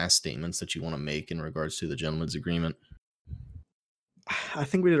any last statements that you want to make in regards to the gentleman's agreement? I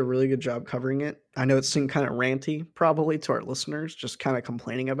think we did a really good job covering it. I know it seemed kind of ranty, probably to our listeners, just kind of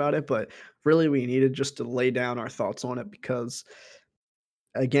complaining about it, but really we needed just to lay down our thoughts on it because,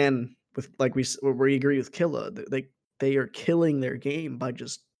 again, with like we agree with Killa, they are killing their game by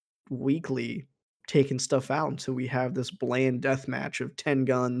just weekly taking stuff out until we have this bland death match of 10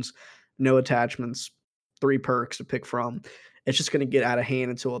 guns, no attachments, 3 perks to pick from. It's just going to get out of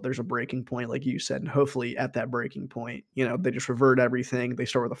hand until there's a breaking point, like you said. And hopefully, at that breaking point, they just revert everything. They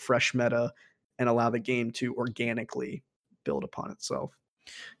start with a fresh meta and allow the game to organically build upon itself.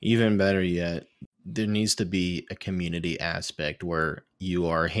 Even better yet, there needs to be a community aspect where you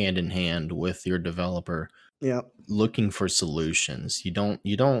are hand in hand with your developer Yeah. looking for solutions. You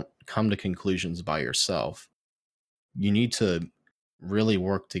don't come to conclusions by yourself. You need to really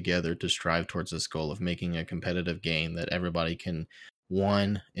work together to strive towards this goal of making a competitive game that everybody can,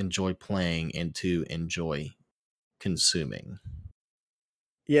 one, enjoy playing, and two, enjoy consuming.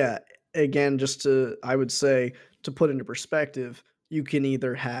 Yeah. Again, I would say, to put into perspective, you can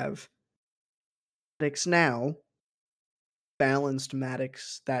either have Maddox now, balanced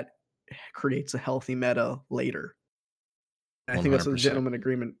Maddox that creates a healthy meta later. I think that's what the 100%. gentleman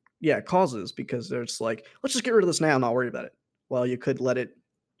agreement, yeah, causes because there's like, let's just get rid of this now, not worry about it. Well, you could let it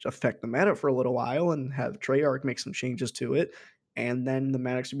affect the meta for a little while and have Treyarch make some changes to it, and then the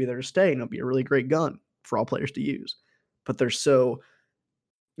Maddox would be there to stay, and it'll be a really great gun for all players to use. But they're so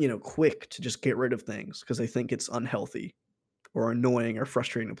quick to just get rid of things because they think it's unhealthy or annoying or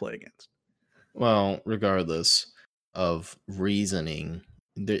frustrating to play against. Well, regardless of reasoning,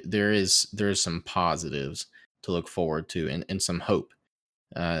 there is some positives to look forward to, and some hope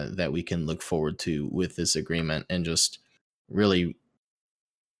that we can look forward to with this agreement, and just really,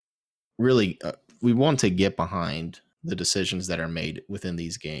 really, we want to get behind the decisions that are made within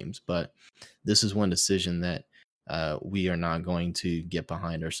these games. But this is one decision that we are not going to get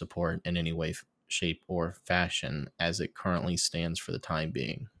behind or support in any way, shape, or fashion as it currently stands for the time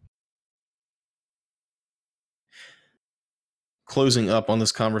being. Closing up on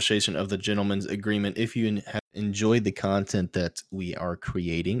this conversation of the gentleman's agreement, if you have enjoyed the content that we are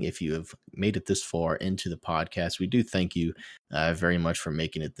creating, if you have made it this far into the podcast, we do thank you very much for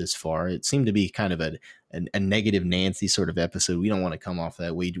making it this far. It seemed to be kind of a negative Nancy sort of episode. We don't want to come off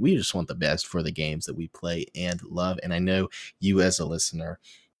that way. We just want the best for the games that we play and love. And I know you as a listener,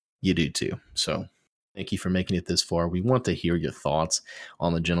 you do too. So thank you for making it this far. We want to hear your thoughts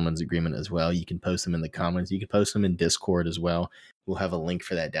on the gentleman's agreement as well. You can post them in the comments. You can post them in Discord as well. We'll have a link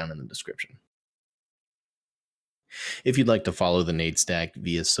for that down in the description. If you'd like to follow the Nade Stack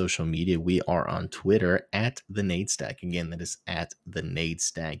via social media, we are on Twitter at the Nade Stack. Again, that is at the Nade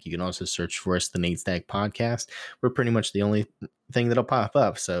Stack. You can also search for us, the Nade Stack Podcast. We're pretty much the only thing that'll pop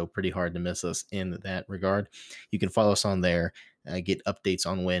up, so pretty hard to miss us in that regard. You can follow us on there, get updates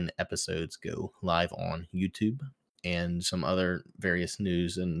on when episodes go live on YouTube, and some other various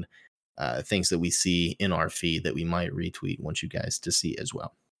news and things that we see in our feed that we might retweet, want you guys to see as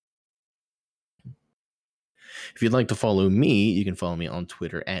well. If you'd like to follow me, you can follow me on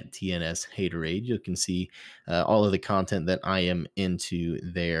Twitter at TNS Haterade. You can see all of the content that I am into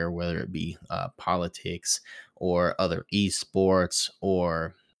there, whether it be politics or other esports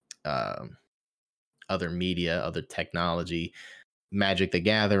or other media, other technology, Magic the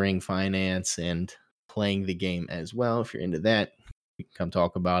Gathering, finance, and playing the game as well. If you're into that, you can come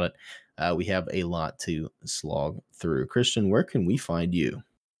talk about it. We have a lot to slog through. Christian, where can we find you?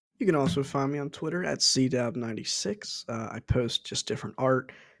 You can also find me on Twitter at CDAB96. I post just different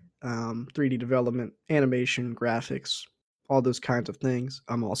art, 3D development, animation, graphics, all those kinds of things.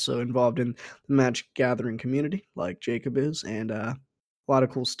 I'm also involved in the Magic Gathering community, like Jacob is, and a lot of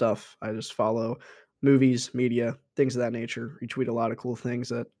cool stuff. I just follow movies, media, things of that nature. Retweet a lot of cool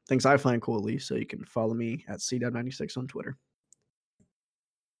things I find cool at least. So you can follow me at CW96 on Twitter.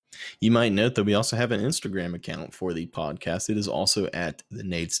 You might note that we also have an Instagram account for the podcast. It is also at the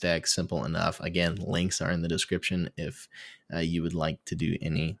Nade Stack. Simple enough. Again, links are in the description if you would like to do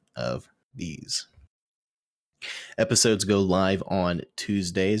any of these. Episodes go live on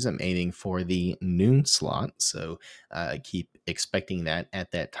Tuesdays. I'm aiming for the noon slot, so keep expecting that at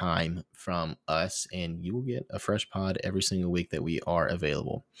that time from us, and you will get a fresh pod every single week that we are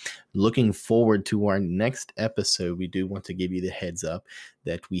available. Looking forward to our next episode. We do want to give you the heads up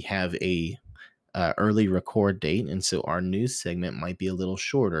that we have a early record date, and so our news segment might be a little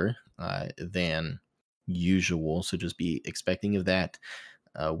shorter than usual, so just be expecting of that.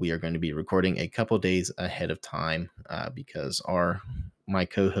 We are going to be recording a couple days ahead of time because my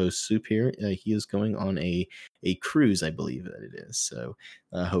co-host Soup here, he is going on a cruise, I believe that it is. So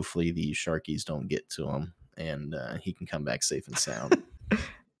hopefully the Sharkies don't get to him and he can come back safe and sound.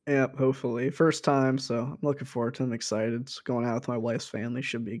 Yep, hopefully. First time, so I'm looking forward to it. I'm excited. It's going out with my wife's family.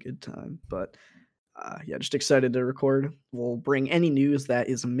 Should be a good time. But yeah, just excited to record. We'll bring any news that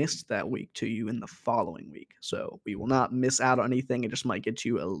is missed that week to you in the following week. So we will not miss out on anything. It just might get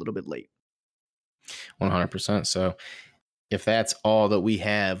you a little bit late. 100%. So if that's all that we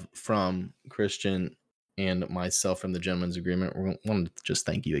have from Christian and myself from the Gentleman's Agreement, we want to just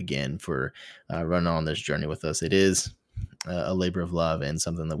thank you again for running on this journey with us. It is a labor of love and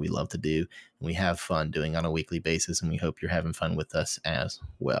something that we love to do. And we have fun doing on a weekly basis, and we hope you're having fun with us as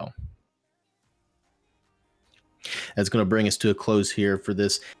well. That's going to bring us to a close here for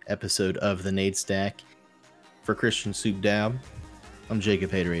this episode of the Nade Stack. For Christian Soup Dowd, I'm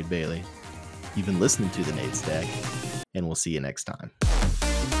Jacob Haterade Bailey. You've been listening to the Nade Stack, and we'll see you next time.